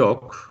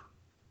 Yok.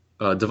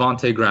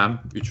 Devontae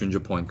Graham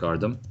 3. point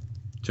guard'ım.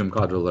 Tüm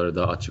kadroları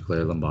da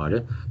açıklayalım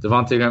bari.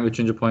 Devontae Graham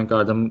 3. point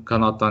guard'ım.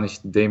 Kanattan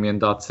işte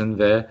Damian Dotson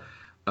ve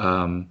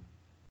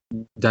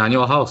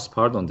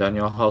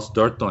Daniel House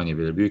 4 de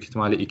oynayabilir. Büyük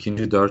ihtimalle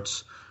ikinci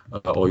 4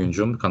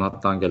 oyuncum.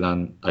 Kanattan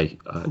gelen,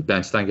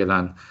 bench'ten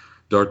gelen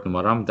 4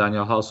 numaram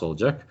Daniel House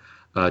olacak.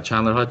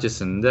 Chandler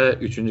Hutchison'ı da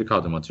 3.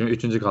 kadroma atıyorum.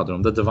 3.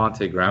 kadromda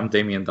Devontae Graham,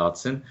 Damian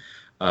Dotson,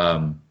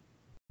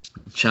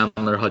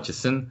 Chandler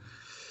Hutchison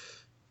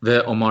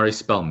ve Omari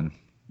Spellman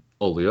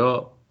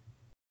oluyor.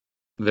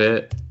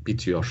 Ve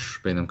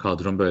bitiyor. Benim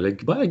kadrom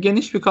böyle. Bayağı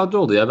geniş bir kadro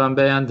oldu ya. Ben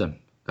beğendim.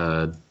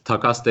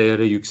 Takas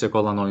değeri yüksek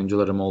olan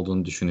oyuncularım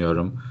olduğunu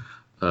düşünüyorum.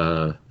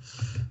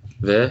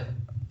 Ve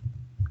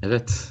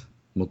evet,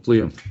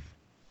 mutluyum.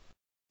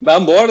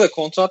 Ben bu arada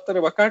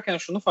kontratlara bakarken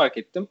şunu fark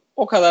ettim.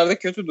 O kadar da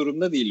kötü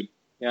durumda değilim.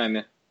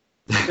 Yani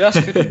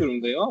biraz kötü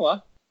durumdayım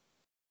ama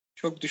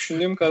çok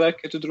düşündüğüm kadar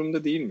kötü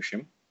durumda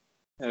değilmişim.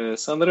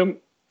 Sanırım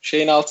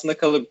şeyin altında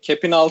kalıp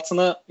cap'in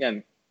altına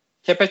yani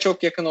cap'e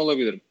çok yakın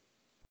olabilirim.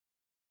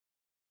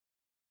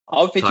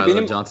 Abi peki Tyler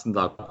benim Johnson'ı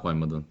daha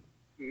koymadın.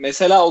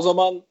 mesela o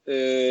zaman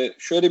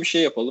şöyle bir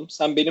şey yapalım.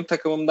 Sen benim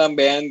takımımdan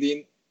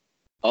beğendiğin,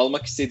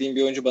 almak istediğin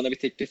bir oyuncu bana bir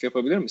teklif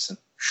yapabilir misin?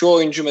 Şu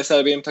oyuncu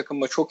mesela benim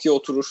takımıma çok iyi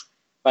oturur.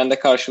 Ben de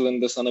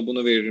karşılığında sana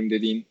bunu veririm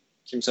dediğin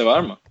kimse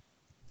var mı?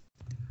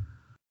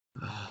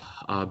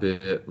 Abi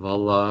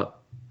valla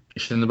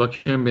şimdi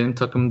bakıyorum benim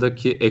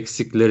takımdaki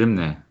eksiklerim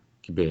ne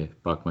gibi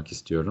bakmak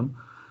istiyorum.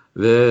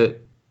 Ve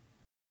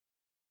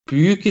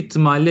büyük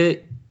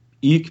ihtimalle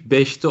ilk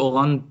 5'te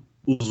olan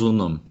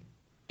uzunum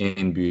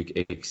en büyük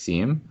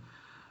eksiğim.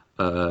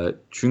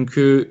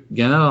 Çünkü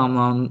genel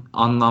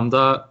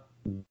anlamda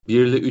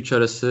 1 ile 3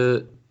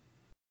 arası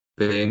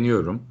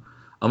beğeniyorum.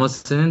 Ama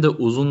senin de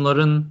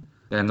uzunların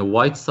yani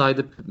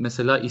Whiteside'ı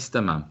mesela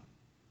istemem.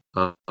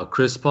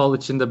 Chris Paul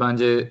için de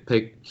bence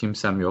pek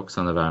kimsem yok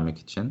sana vermek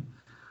için.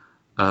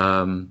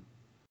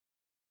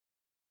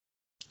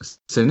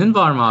 Senin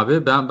var mı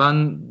abi?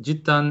 Ben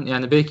cidden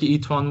yani belki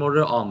Etuan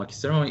Moore'u almak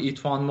isterim ama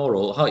Etuan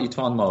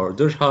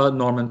Moore'dur, ha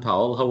Norman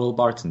Powell, ha Will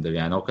Barton'dır.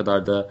 Yani o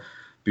kadar da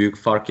büyük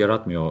fark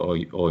yaratmıyor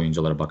o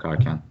oyunculara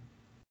bakarken.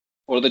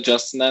 Orada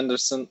Justin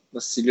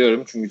Anderson'ı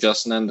siliyorum çünkü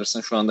Justin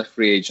Anderson şu anda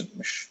free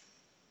agent'mış.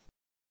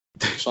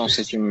 Son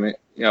seçimimi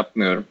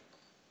yapmıyorum.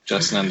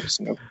 Justin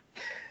Anderson yok.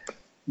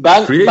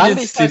 Free ben de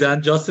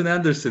Agency'den Justin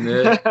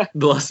Anderson'ı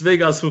Las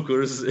Vegas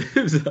Hookers.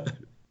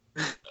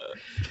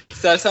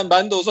 İstersen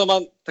ben de o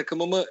zaman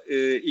takımımı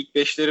ilk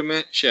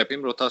beşlerimi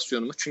yapayım,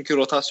 rotasyonumu. Çünkü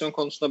rotasyon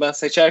konusunda ben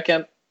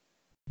seçerken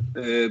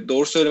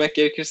doğru söylemek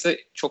gerekirse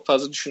çok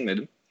fazla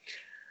düşünmedim.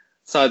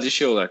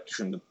 Sadece olarak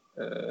düşündüm.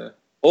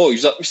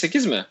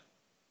 168 mi?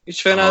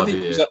 Hiç fena Abi,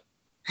 değil.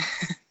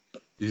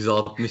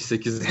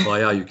 168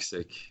 bayağı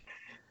yüksek.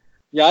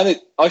 Yani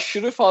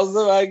aşırı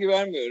fazla vergi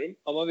vermiyorum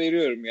ama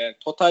veriyorum yani.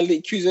 Totalde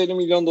 250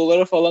 milyon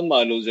dolara falan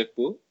mal olacak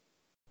bu.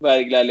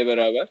 Vergilerle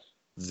beraber.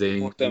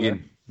 Muhtemelen.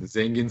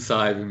 Zengin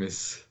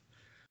sahibimiz.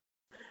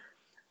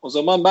 O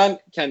zaman ben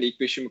kendi ilk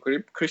beşimi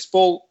kurayım. Chris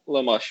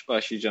Paul'la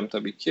başlayacağım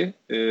tabii ki.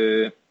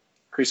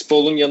 Chris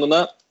Paul'un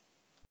yanına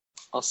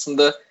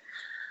aslında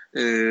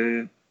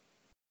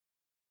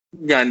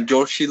yani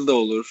George Hill de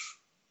olur.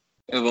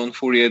 Evan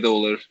Fournier de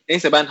olur.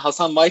 Neyse ben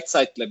Hasan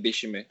Whiteside'la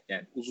beşimi,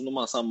 yani uzunum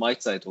Hasan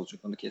Whiteside olacak,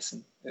 onu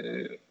kesin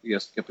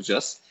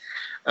yapacağız.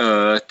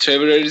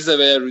 Trevor Ariza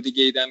veya Rudy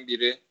Gay'den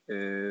biri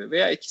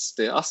veya ikisi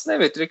de. Aslında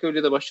evet, direkt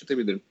öyle de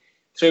başlatabilirim.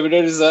 Trevor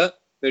Ariza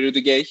ve Rudy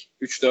Gay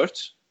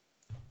 3-4.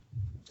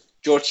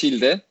 George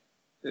Hill de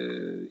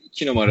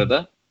 2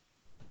 numarada.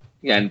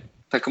 Yani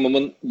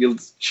takımımın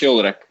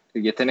olarak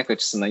yetenek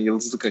açısından,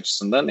 yıldızlık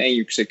açısından en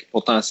yüksek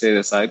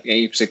potansiyele sahip, en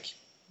yüksek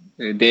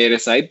değere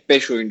sahip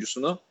 5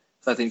 oyuncusunu,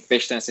 zaten ilk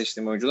 5'ten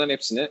seçtiğim oyuncuların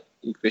hepsini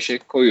ilk 5'e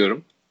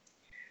koyuyorum.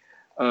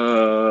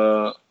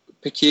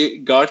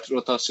 Peki guard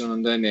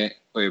rotasyonunda ne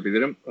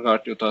koyabilirim?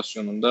 Guard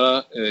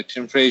rotasyonunda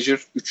Tim Frazier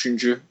 3.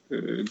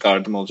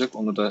 guardım olacak.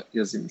 Onu da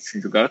yazayım, 3.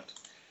 guard.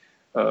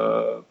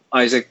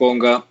 Isaac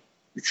Bonga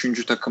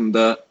 3.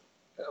 takımda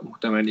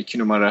muhtemelen 2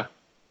 numara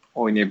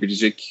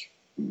oynayabilecek,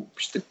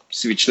 işte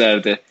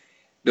switchlerde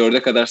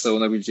 4'e kadar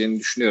savunabileceğini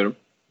düşünüyorum.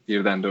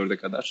 1'den 4'e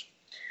kadar.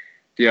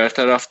 Diğer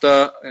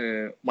tarafta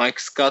Mike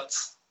Scott,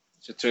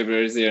 işte Trevor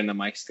Ariza yerine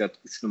Mike Scott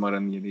 3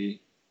 numaranın yedeği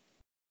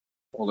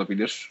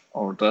olabilir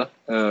orada.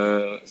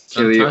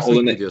 Sen ters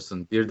mi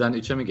gidiyorsun? 1'den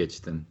 3'e mi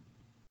geçtin?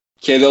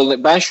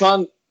 Ben şu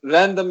an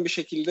random bir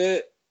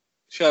şekilde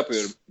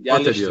yapıyorum.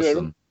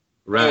 Yerleştiriyorum.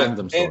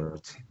 Random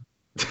sort.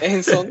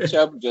 En son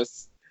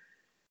yapacağız.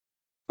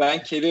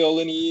 Ben Kelly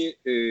Olani'yi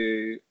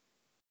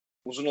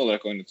uzun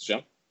olarak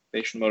oynatacağım.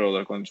 5 numara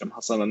olarak oynayacağım.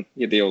 Hasan'ın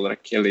yedeği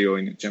olarak Kelly'yi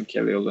oynayacağım.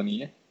 Kelly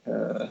Olani'yi.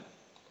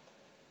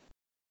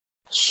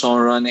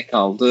 Sonra ne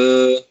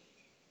kaldı?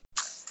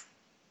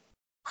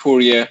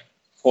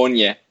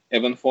 Fournier.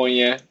 Evan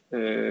Fournier,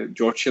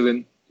 George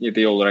Hill'in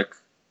yedeği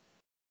olarak.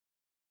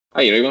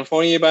 Hayır, Evan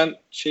Fournier'i ben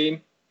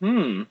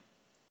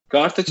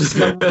guard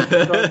açısından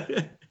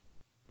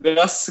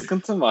biraz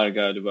sıkıntım var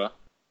galiba.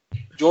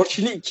 George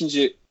Hill'i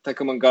ikinci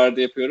takımın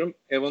guard'ı yapıyorum.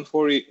 Evan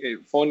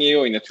Fournier'i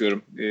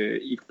oynatıyorum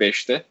ilk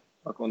 5'te.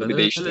 Bak onu bir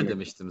değiştirdim. Öyle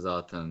demiştim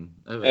zaten.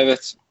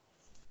 Evet.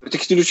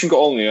 Öteki türlü çünkü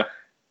olmuyor.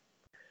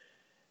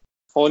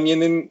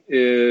 Fournier'in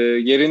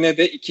yerine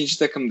de ikinci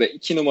takımda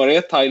 2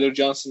 numaraya Tyler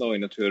Johnson'ı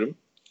oynatıyorum.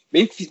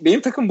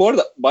 Benim takım bu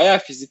arada bayağı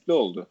fizikli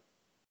oldu.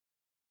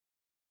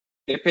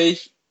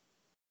 Epey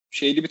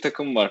bir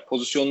takım var.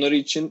 Pozisyonları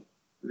için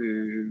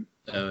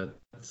evet,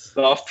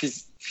 daha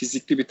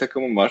fizikli bir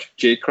takımım var.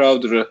 Jay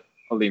Crowder'ı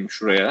alayım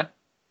şuraya.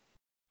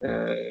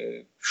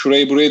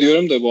 Şurayı buraya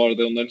diyorum da bu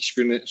arada onların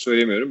hiçbirini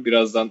söylemiyorum.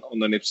 Birazdan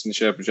onların hepsini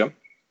yapacağım.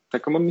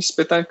 Takımım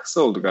nispeten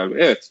kısa oldu galiba.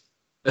 Evet.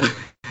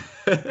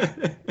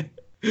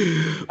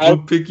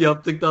 Bu pick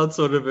yaptıktan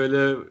sonra böyle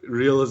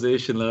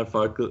realization'lar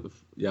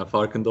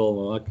farkında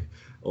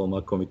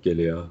olmak komik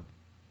geliyor.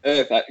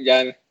 Evet,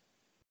 yani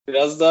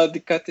biraz daha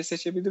dikkatli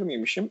seçebilir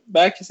miymişim?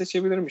 Belki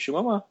seçebilirmişim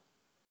ama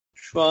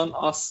şu an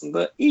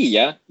aslında iyi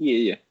ya.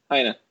 İyi.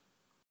 Aynen.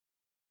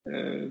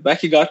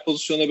 Belki guard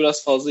pozisyonuna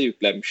biraz fazla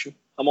yüklenmişim.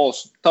 Ama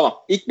olsun. Tamam.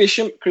 İlk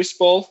 5'im Chris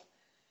Paul,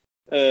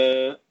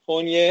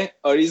 Fournier,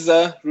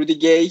 Ariza, Rudy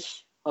Gay,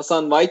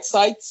 Hasan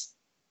Whiteside.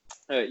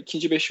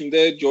 İkinci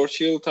 5'imde George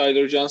Hill,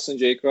 Tyler Johnson,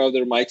 Jay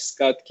Crowder, Mike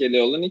Scott,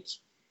 Kelly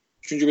Olynyk.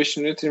 Üçüncü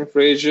 5'imde Tim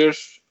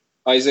Frazier,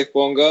 Isaac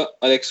Bonga,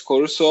 Alex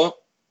Caruso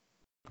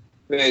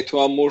ve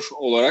Etuan Moore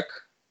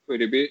olarak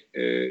böyle bir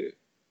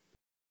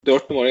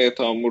 4 numaraya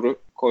Etuan Moore'u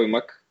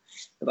koymak.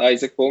 Ya da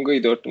Isaac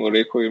Bonga'yı 4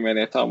 numaraya koyayım. Yani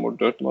Etuan Moore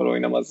 4 numara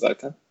oynamaz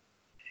zaten.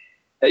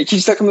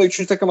 İkinci takımla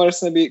üçüncü takım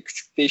arasında bir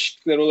küçük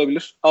değişiklikler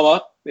olabilir.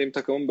 Ama benim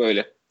takımım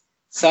böyle.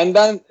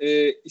 Senden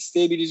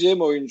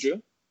isteyebileceğim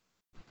oyuncu.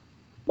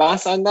 Ben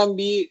senden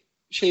bir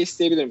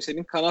isteyebilirim.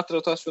 Senin kanat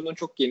rotasyonun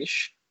çok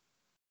geniş.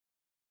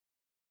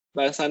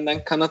 Ben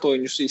senden kanat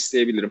oyuncusu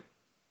isteyebilirim.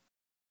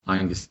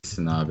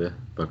 Hangisisin abi?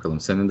 Bakalım.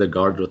 Senin de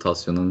guard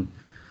rotasyonun.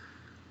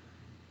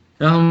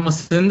 Ya ama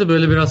senin de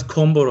böyle biraz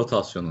combo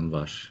rotasyonun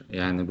var.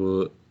 Yani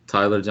bu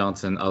Tyler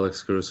Johnson,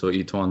 Alex Caruso,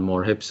 Etuan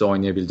Moore hepsi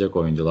oynayabilecek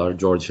oyuncular.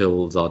 George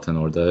Hill zaten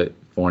orada.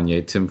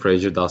 Fournier, Tim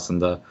Frazier de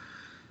aslında,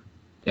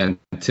 yani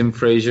Tim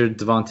Frazier,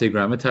 Devontae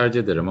Graham'ı tercih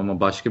ederim ama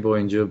başka bir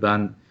oyuncu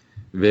ben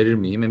verir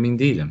miyim emin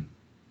değilim.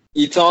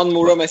 Etuan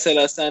Moore'a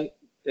mesela sen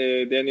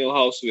Daniel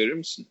House'u verir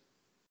misin?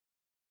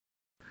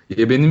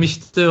 Benim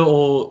işte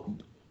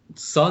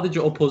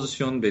sadece o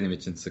pozisyon benim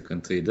için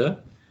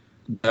sıkıntıydı.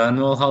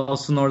 Daniel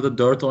House'un orada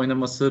 4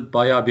 oynaması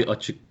bayağı bir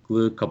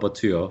açıklığı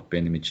kapatıyor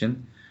benim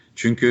için.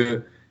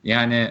 Çünkü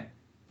yani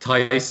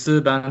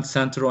Tice'ı ben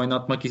center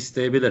oynatmak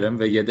isteyebilirim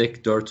ve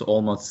yedek 4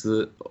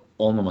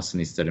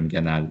 olmamasını isterim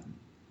genel.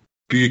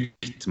 Büyük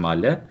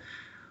ihtimalle.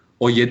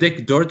 O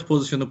yedek 4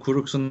 pozisyonu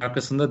Crooks'un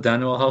arkasında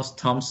Daniel House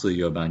tam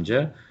sığıyor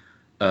bence.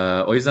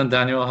 O yüzden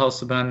Daniel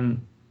House'u ben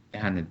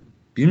yani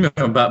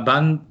bilmiyorum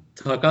ben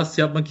takas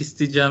yapmak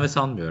isteyeceğimi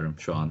sanmıyorum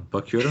şu an.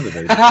 Bakıyorum da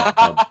böyle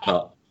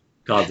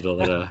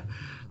kadrolara.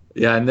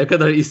 Yani ne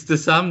kadar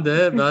istesem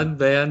de ben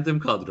beğendim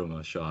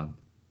kadromu şu an.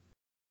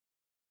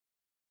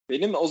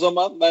 Benim o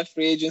zaman ben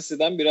Free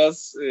Agency'den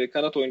biraz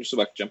kanat oyuncusu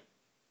bakacağım.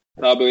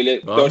 Daha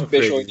böyle Var mı 4-5 Free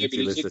Agency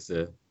oynayabilecek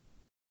listesi?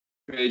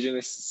 Free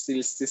Agency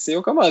listesi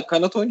yok ama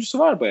kanat oyuncusu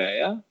var bayağı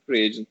ya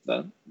Free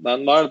Agent'tan.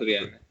 Ben vardır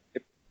yani.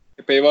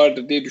 Epey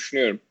vardır diye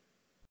düşünüyorum.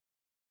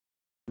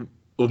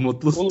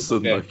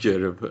 Umutlusun Yani.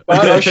 bakıyorum. Ben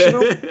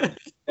aşırı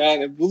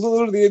yani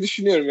bulunur diye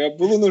düşünüyorum ya.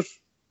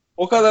 Bulunur.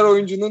 O kadar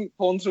oyuncunun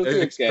kontratı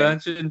yok yani.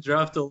 Expansion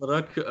draft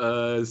olarak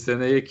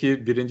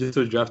seneki birinci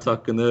tur draft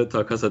hakkını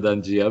takas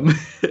eden GM.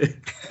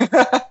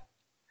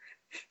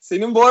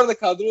 Senin bu arada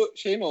kadro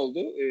ne oldu?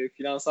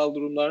 Finansal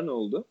durumlar ne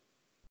oldu?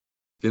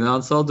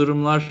 Finansal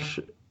durumlar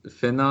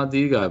fena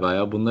değil galiba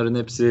ya. Bunların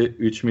hepsi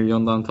 3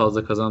 milyondan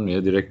fazla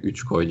kazanmıyor. Direkt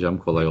 3 koyacağım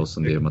kolay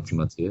olsun diye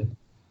matematiğe.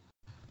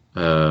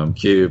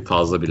 Ki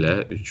fazla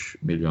bile 3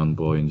 milyon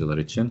bu oyuncular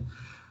için.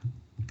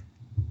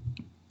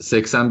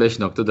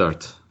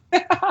 85.4.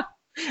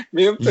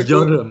 Benim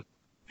takımım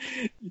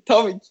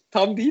Yarım.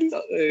 tam değil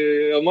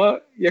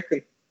ama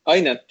yakın.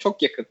 Aynen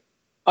çok yakın.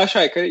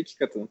 Aşağı yukarı 2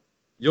 katının.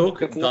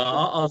 Yok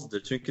daha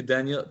azdır.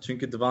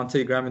 Çünkü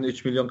Devontae Graham'ın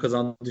 3 milyon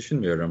kazandığını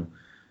düşünmüyorum.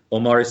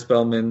 Omari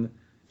Spellman,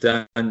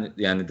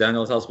 yani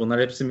Daniel House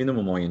bunlar hepsi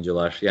minimum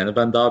oyuncular. Yani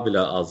ben daha bile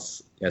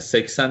az. Yani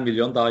 80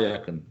 milyon daha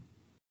yakın.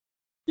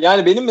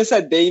 Yani benim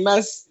mesela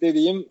değmez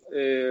dediğim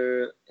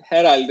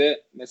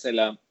herhalde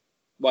mesela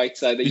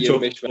Whiteside'a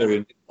 25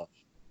 vermem.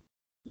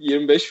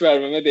 25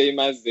 vermeme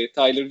değmezdi.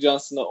 Tyler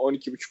Johnson'a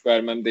 12,5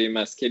 vermem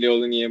değmez. Kelly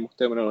Olyny'ye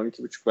muhtemelen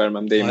 12,5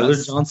 vermem değmez.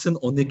 Tyler Johnson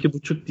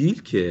 12,5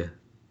 değil ki.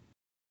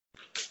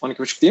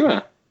 12,5 değil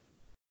mi?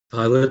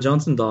 Tyler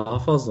Johnson daha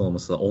fazla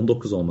olması lazım.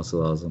 19 olması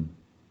lazım.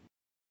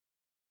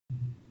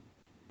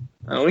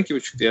 Ben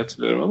 12,5 diye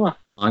hatırlıyorum ama.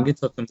 Hangi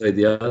takımdaydı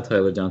ya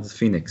Tyler Johnson?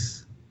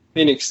 Phoenix.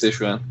 Phoenix'te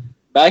şu an.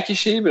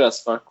 Belki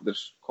biraz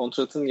farklıdır.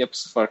 Kontratın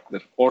yapısı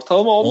farklıdır.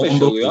 Ortalama 15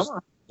 19, oluyor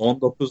ama.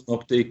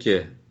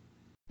 19.2.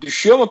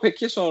 Düşüyor mu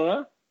peki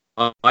sonra?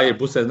 Hayır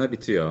bu sene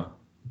bitiyor.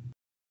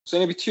 Bu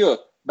sene bitiyor.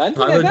 Ben de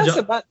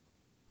nedense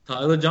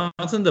Tyler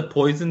Johnson'da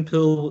Poison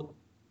Pill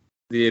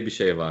diye bir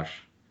şey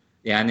var.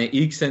 Yani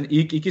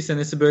ilk 2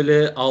 senesi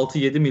böyle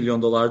 6-7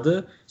 milyon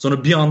dolardı.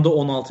 Sonra bir anda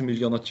 16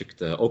 milyona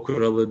çıktı. O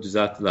kuralı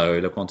düzelttiler.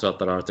 Öyle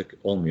kontratlar artık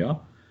olmuyor.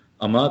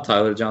 Ama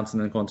Tyler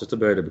Johnson'ın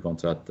kontratı böyle bir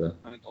kontrattı.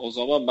 Evet, o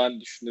zaman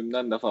ben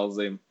düşündüğümden de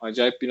fazlayım.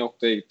 Acayip bir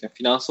noktaya gittim.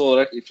 Finansal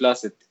olarak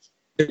iflas ettik.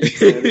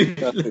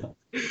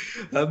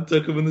 Hem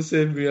takımını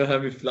sevmiyor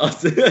hem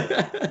iflas.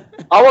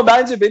 Ama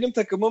bence benim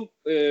takımım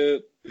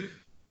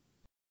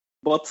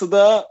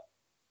Batı'da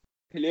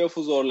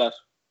playoff'u zorlar.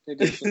 Ne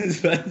diyorsun?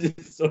 Bence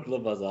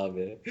sorulamaz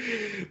abi.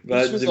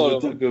 Bence bu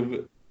zorlamaz?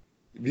 takım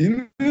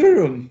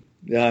bilmiyorum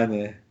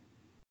yani.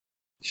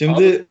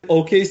 Şimdi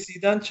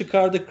OKC'den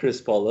çıkardık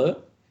Chris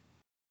Paul'ı.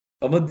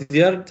 Ama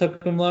diğer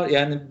takımlar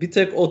yani bir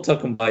tek o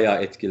takım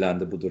bayağı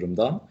etkilendi bu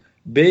durumdan.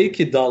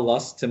 Belki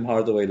Dallas Tim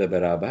Hardaway ile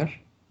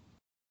beraber.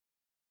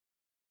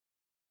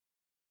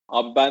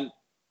 Abi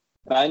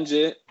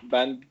bence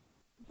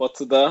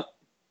Batı'da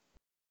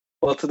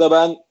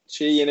ben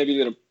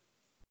yenebilirim.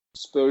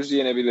 Spurs'u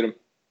yenebilirim.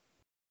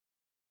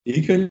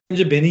 İlk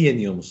önce beni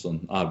yeniyor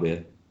musun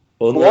abi?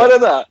 Bu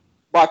arada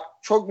bak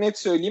çok net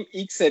söyleyeyim.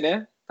 İlk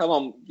sene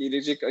tamam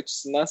gelecek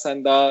açısından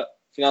sen daha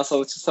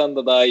finansal açısından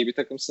da daha iyi bir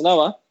takımsın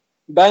ama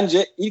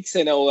bence ilk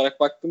sene olarak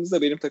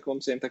baktığımızda benim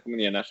takımım senin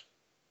takımını yener.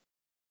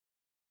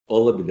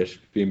 Olabilir.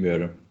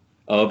 Bilmiyorum.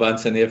 Ama ben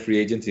seneye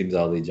free agent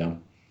imzalayacağım.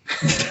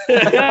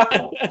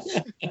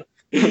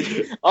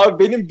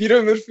 Abi benim bir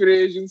ömür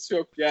free agents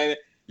yok. Yani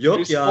yok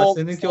Chris ya Paul,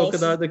 seninki o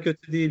kadar da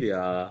kötü değil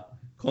ya.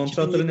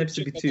 Kontratların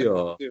hepsi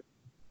bitiyor.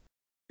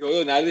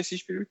 Yo neredeyse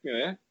hiçbiri bitmiyor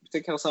ya. Bir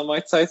tek Hasan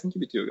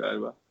Whiteside'ınki bitiyor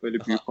galiba. Böyle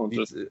büyük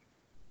kontrat.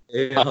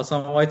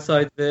 Hasan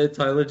Whiteside ve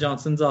Tyler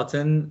Johnson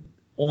zaten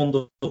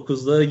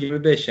 19'da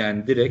 25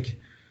 yani direkt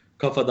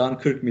kafadan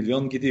 40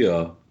 milyon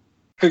gidiyor.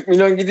 40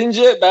 milyon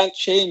gidince ben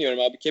iniyorum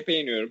abi.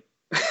 Cap'e iniyorum.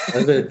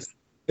 Evet.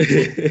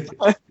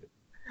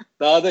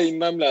 Daha da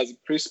inmem lazım.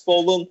 Chris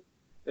Paul'un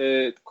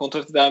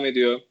kontratı devam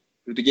ediyor.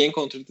 Rudy Gay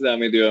kontratı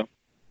devam ediyor.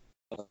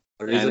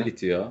 Ariza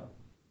bitiyor.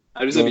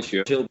 Ariza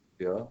bitiyor.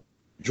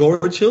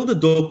 George Hill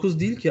de 9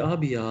 değil ki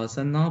abi ya.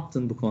 Sen ne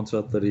yaptın bu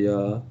kontratları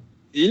ya?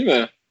 Değil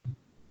mi?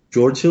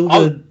 George Hill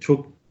de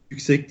çok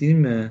yüksek değil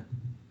mi?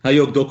 Ha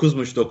yok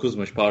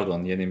 9'muş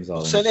pardon yeni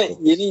imzalamış. Bu sene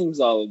 9. Yeni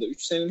imzaladı.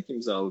 3 senelik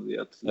imzaladı diye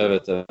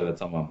hatırlıyorum. Evet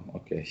tamam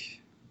okey.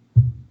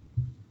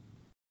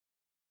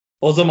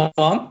 O zaman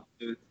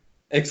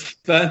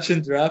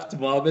Expansion Draft,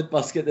 Muhabbet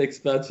Basket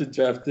Expansion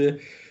Draft'ı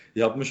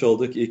yapmış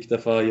olduk. İlk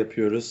defa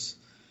yapıyoruz.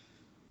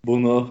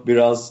 Bunu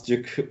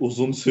birazcık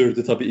uzun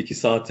sürdü. Tabii 2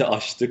 saati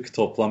aştık.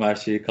 Toplam her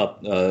şeyi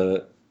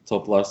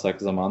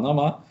toplarsak zamanı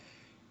ama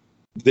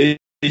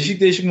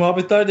değişik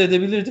muhabbetler de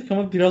edebilirdik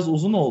ama biraz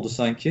uzun oldu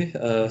sanki.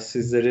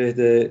 Sizleri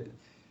de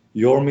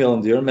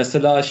yormayalım diyorum.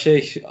 Mesela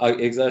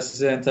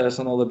egzersizi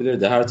enteresan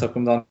olabilirdi. Her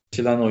takımdan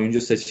seçilen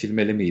oyuncu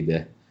seçilmeli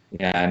miydi?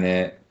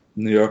 Yani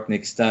New York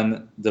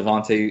Knicks'ten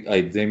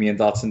Damian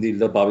Dotson değil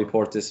de Bobby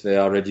Portis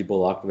veya Reggie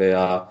Bullock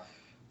veya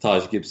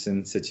Taj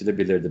Gibson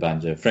seçilebilirdi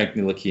bence. Frank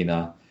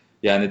Ntilikina.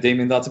 Yani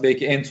Damian Dotson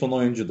belki en son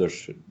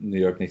oyuncudur New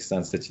York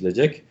Knicks'ten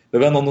seçilecek.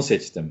 Ve ben onu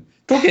seçtim.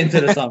 Çok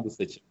enteresan bir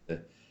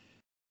seçimdi.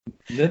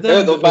 Neden?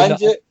 Evet, o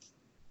bence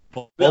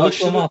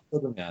balıklama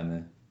atladım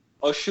yani.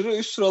 Aşırı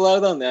üst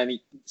sıralardan, yani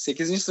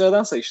 8.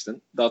 sıradan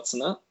seçtin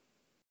Dotson'a.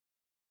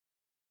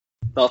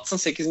 Dotson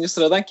 8.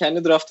 sıradan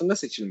kendi draftında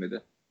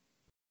seçilmedi.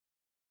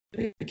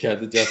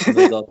 Kendi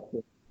draftında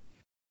Dotson.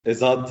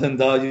 Zaten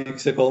daha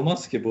yüksek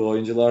olmaz ki, bu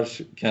oyuncular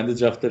kendi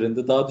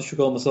draftlarında daha düşük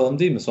olması lazım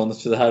değil mi?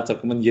 Sonuçta her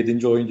takımın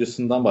 7.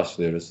 oyuncusundan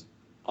başlıyoruz.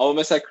 Ama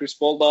mesela Chris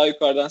Paul daha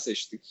yukarıdan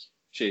seçtik.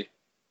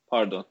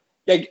 Pardon.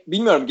 Ya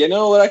bilmiyorum, genel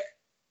olarak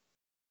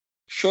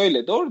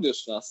şöyle, doğru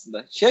diyorsun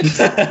aslında. Şey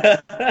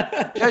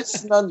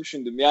açısından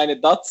düşündüm.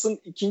 Yani Dotson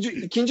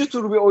ikinci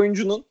tur bir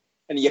oyuncunun,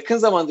 hani yakın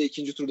zamanda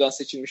 2. turdan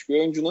seçilmiş bir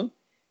oyuncunun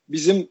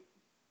bizim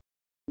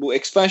bu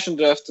expansion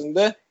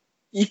draftında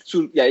ilk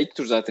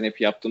tur zaten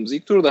hep yaptığımız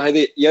ilk turda,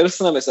 hadi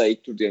yarısına mesela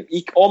ilk tur diyelim.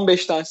 İlk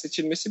 15'ten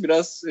seçilmesi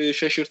biraz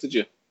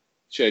şaşırtıcı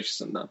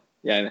açısından.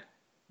 Yani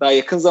daha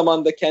yakın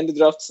zamanda kendi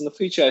draft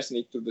sınıfı içerisinde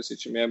ilk turda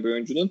seçilmeyen bir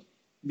oyuncunun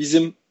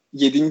bizim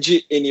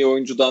 7. en iyi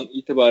oyuncudan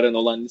itibaren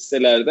olan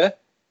listelerde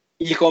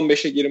ilk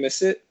 15'e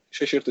girmesi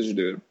şaşırtıcı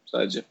diyorum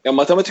sadece. Ya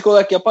matematik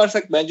olarak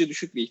yaparsak bence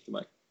düşük bir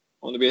ihtimal.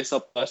 Onu bir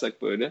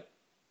hesaplarsak böyle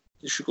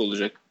düşük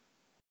olacak.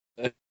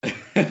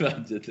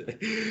 Bence de.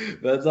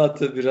 Ben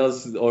zaten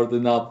biraz orada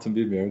ne yaptım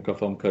bilmiyorum.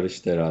 Kafam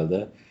karıştı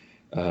herhalde.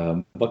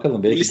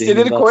 Bakalım. Belki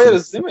listeleri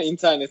koyarız değil mi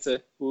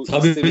internete?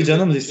 Tabii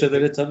canım,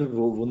 listeleri tabii.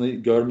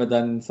 Bunu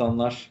görmeden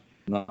insanlar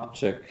ne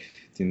yapacak?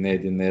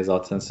 Dinleye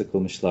zaten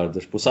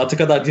sıkılmışlardır. Bu saate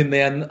kadar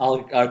dinleyen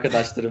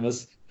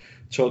arkadaşlarımız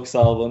çok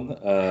sağ olun.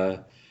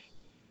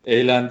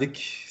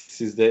 Eğlendik.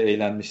 Siz de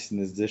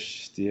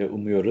eğlenmişsinizdir diye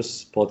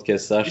umuyoruz.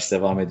 Podcastlar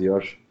devam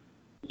ediyor.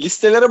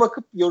 Listelere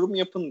bakıp yorum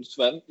yapın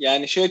lütfen.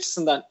 Yani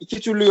açısından 2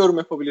 türlü yorum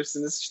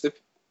yapabilirsiniz. İşte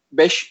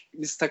 5,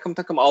 biz takım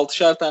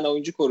 6'şar tane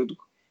oyuncu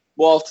koruduk.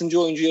 Bu 6.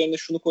 oyuncu yerine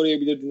şunu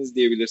koruyabilirdiniz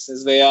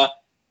diyebilirsiniz. Veya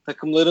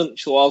takımların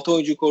işte o 6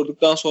 oyuncuyu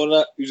koruduktan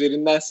sonra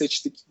üzerinden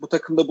seçtik. Bu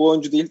takımda bu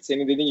oyuncu değil,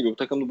 senin dediğin gibi bu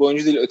takımda bu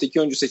oyuncu değil, öteki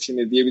oyuncu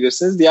seçilmedi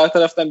diyebilirsiniz. Diğer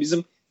taraftan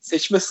bizim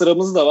seçme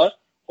sıramız da var.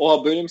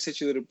 Oha, böyle mi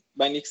seçilir?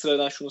 Ben ilk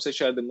sıradan şunu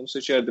seçerdim, bunu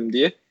seçerdim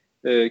diye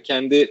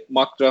kendi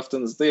mock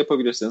draftınızda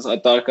yapabilirsiniz.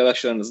 Hatta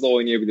arkadaşlarınızla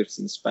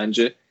oynayabilirsiniz.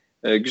 Bence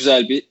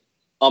güzel bir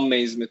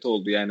amme hizmeti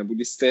oldu. Yani bu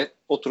liste,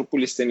 oturup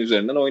bu listenin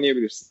üzerinden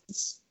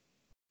oynayabilirsiniz.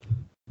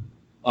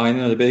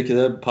 Aynen öyle. Belki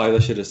de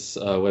paylaşırız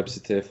web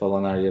siteye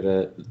falan, her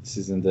yere,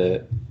 sizin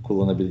de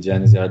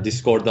kullanabileceğiniz yer.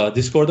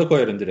 Discord'a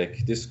koyarım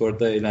direkt.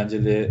 Discord'da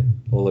eğlenceli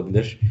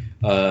olabilir.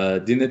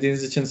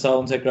 Dinlediğiniz için sağ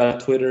olun tekrar.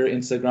 Twitter,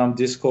 Instagram,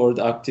 Discord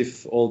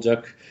aktif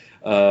olacak.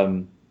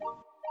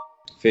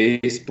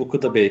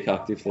 Facebook'u da belki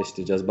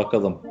aktifleştireceğiz.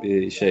 Bakalım,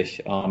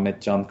 bir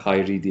Ahmet Can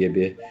Kayri diye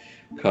bir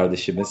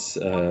kardeşimiz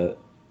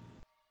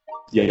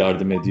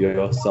yardım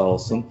ediyor sağ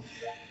olsun.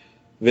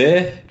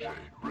 Ve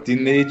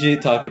dinleyici,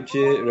 takipçi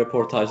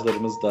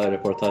röportajlarımız da,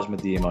 röportaj mı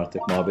diyeyim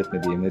artık, muhabbet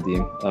mi diyeyim, ne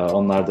diyeyim,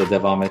 onlar da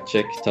devam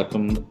edecek.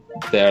 Takım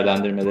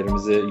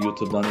değerlendirmelerimizi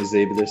YouTube'dan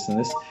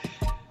izleyebilirsiniz.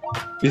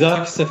 Bir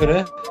dahaki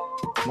sefere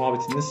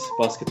muhabbetiniz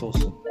basket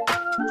olsun.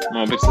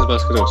 Muhabbetiniz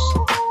basket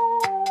olsun.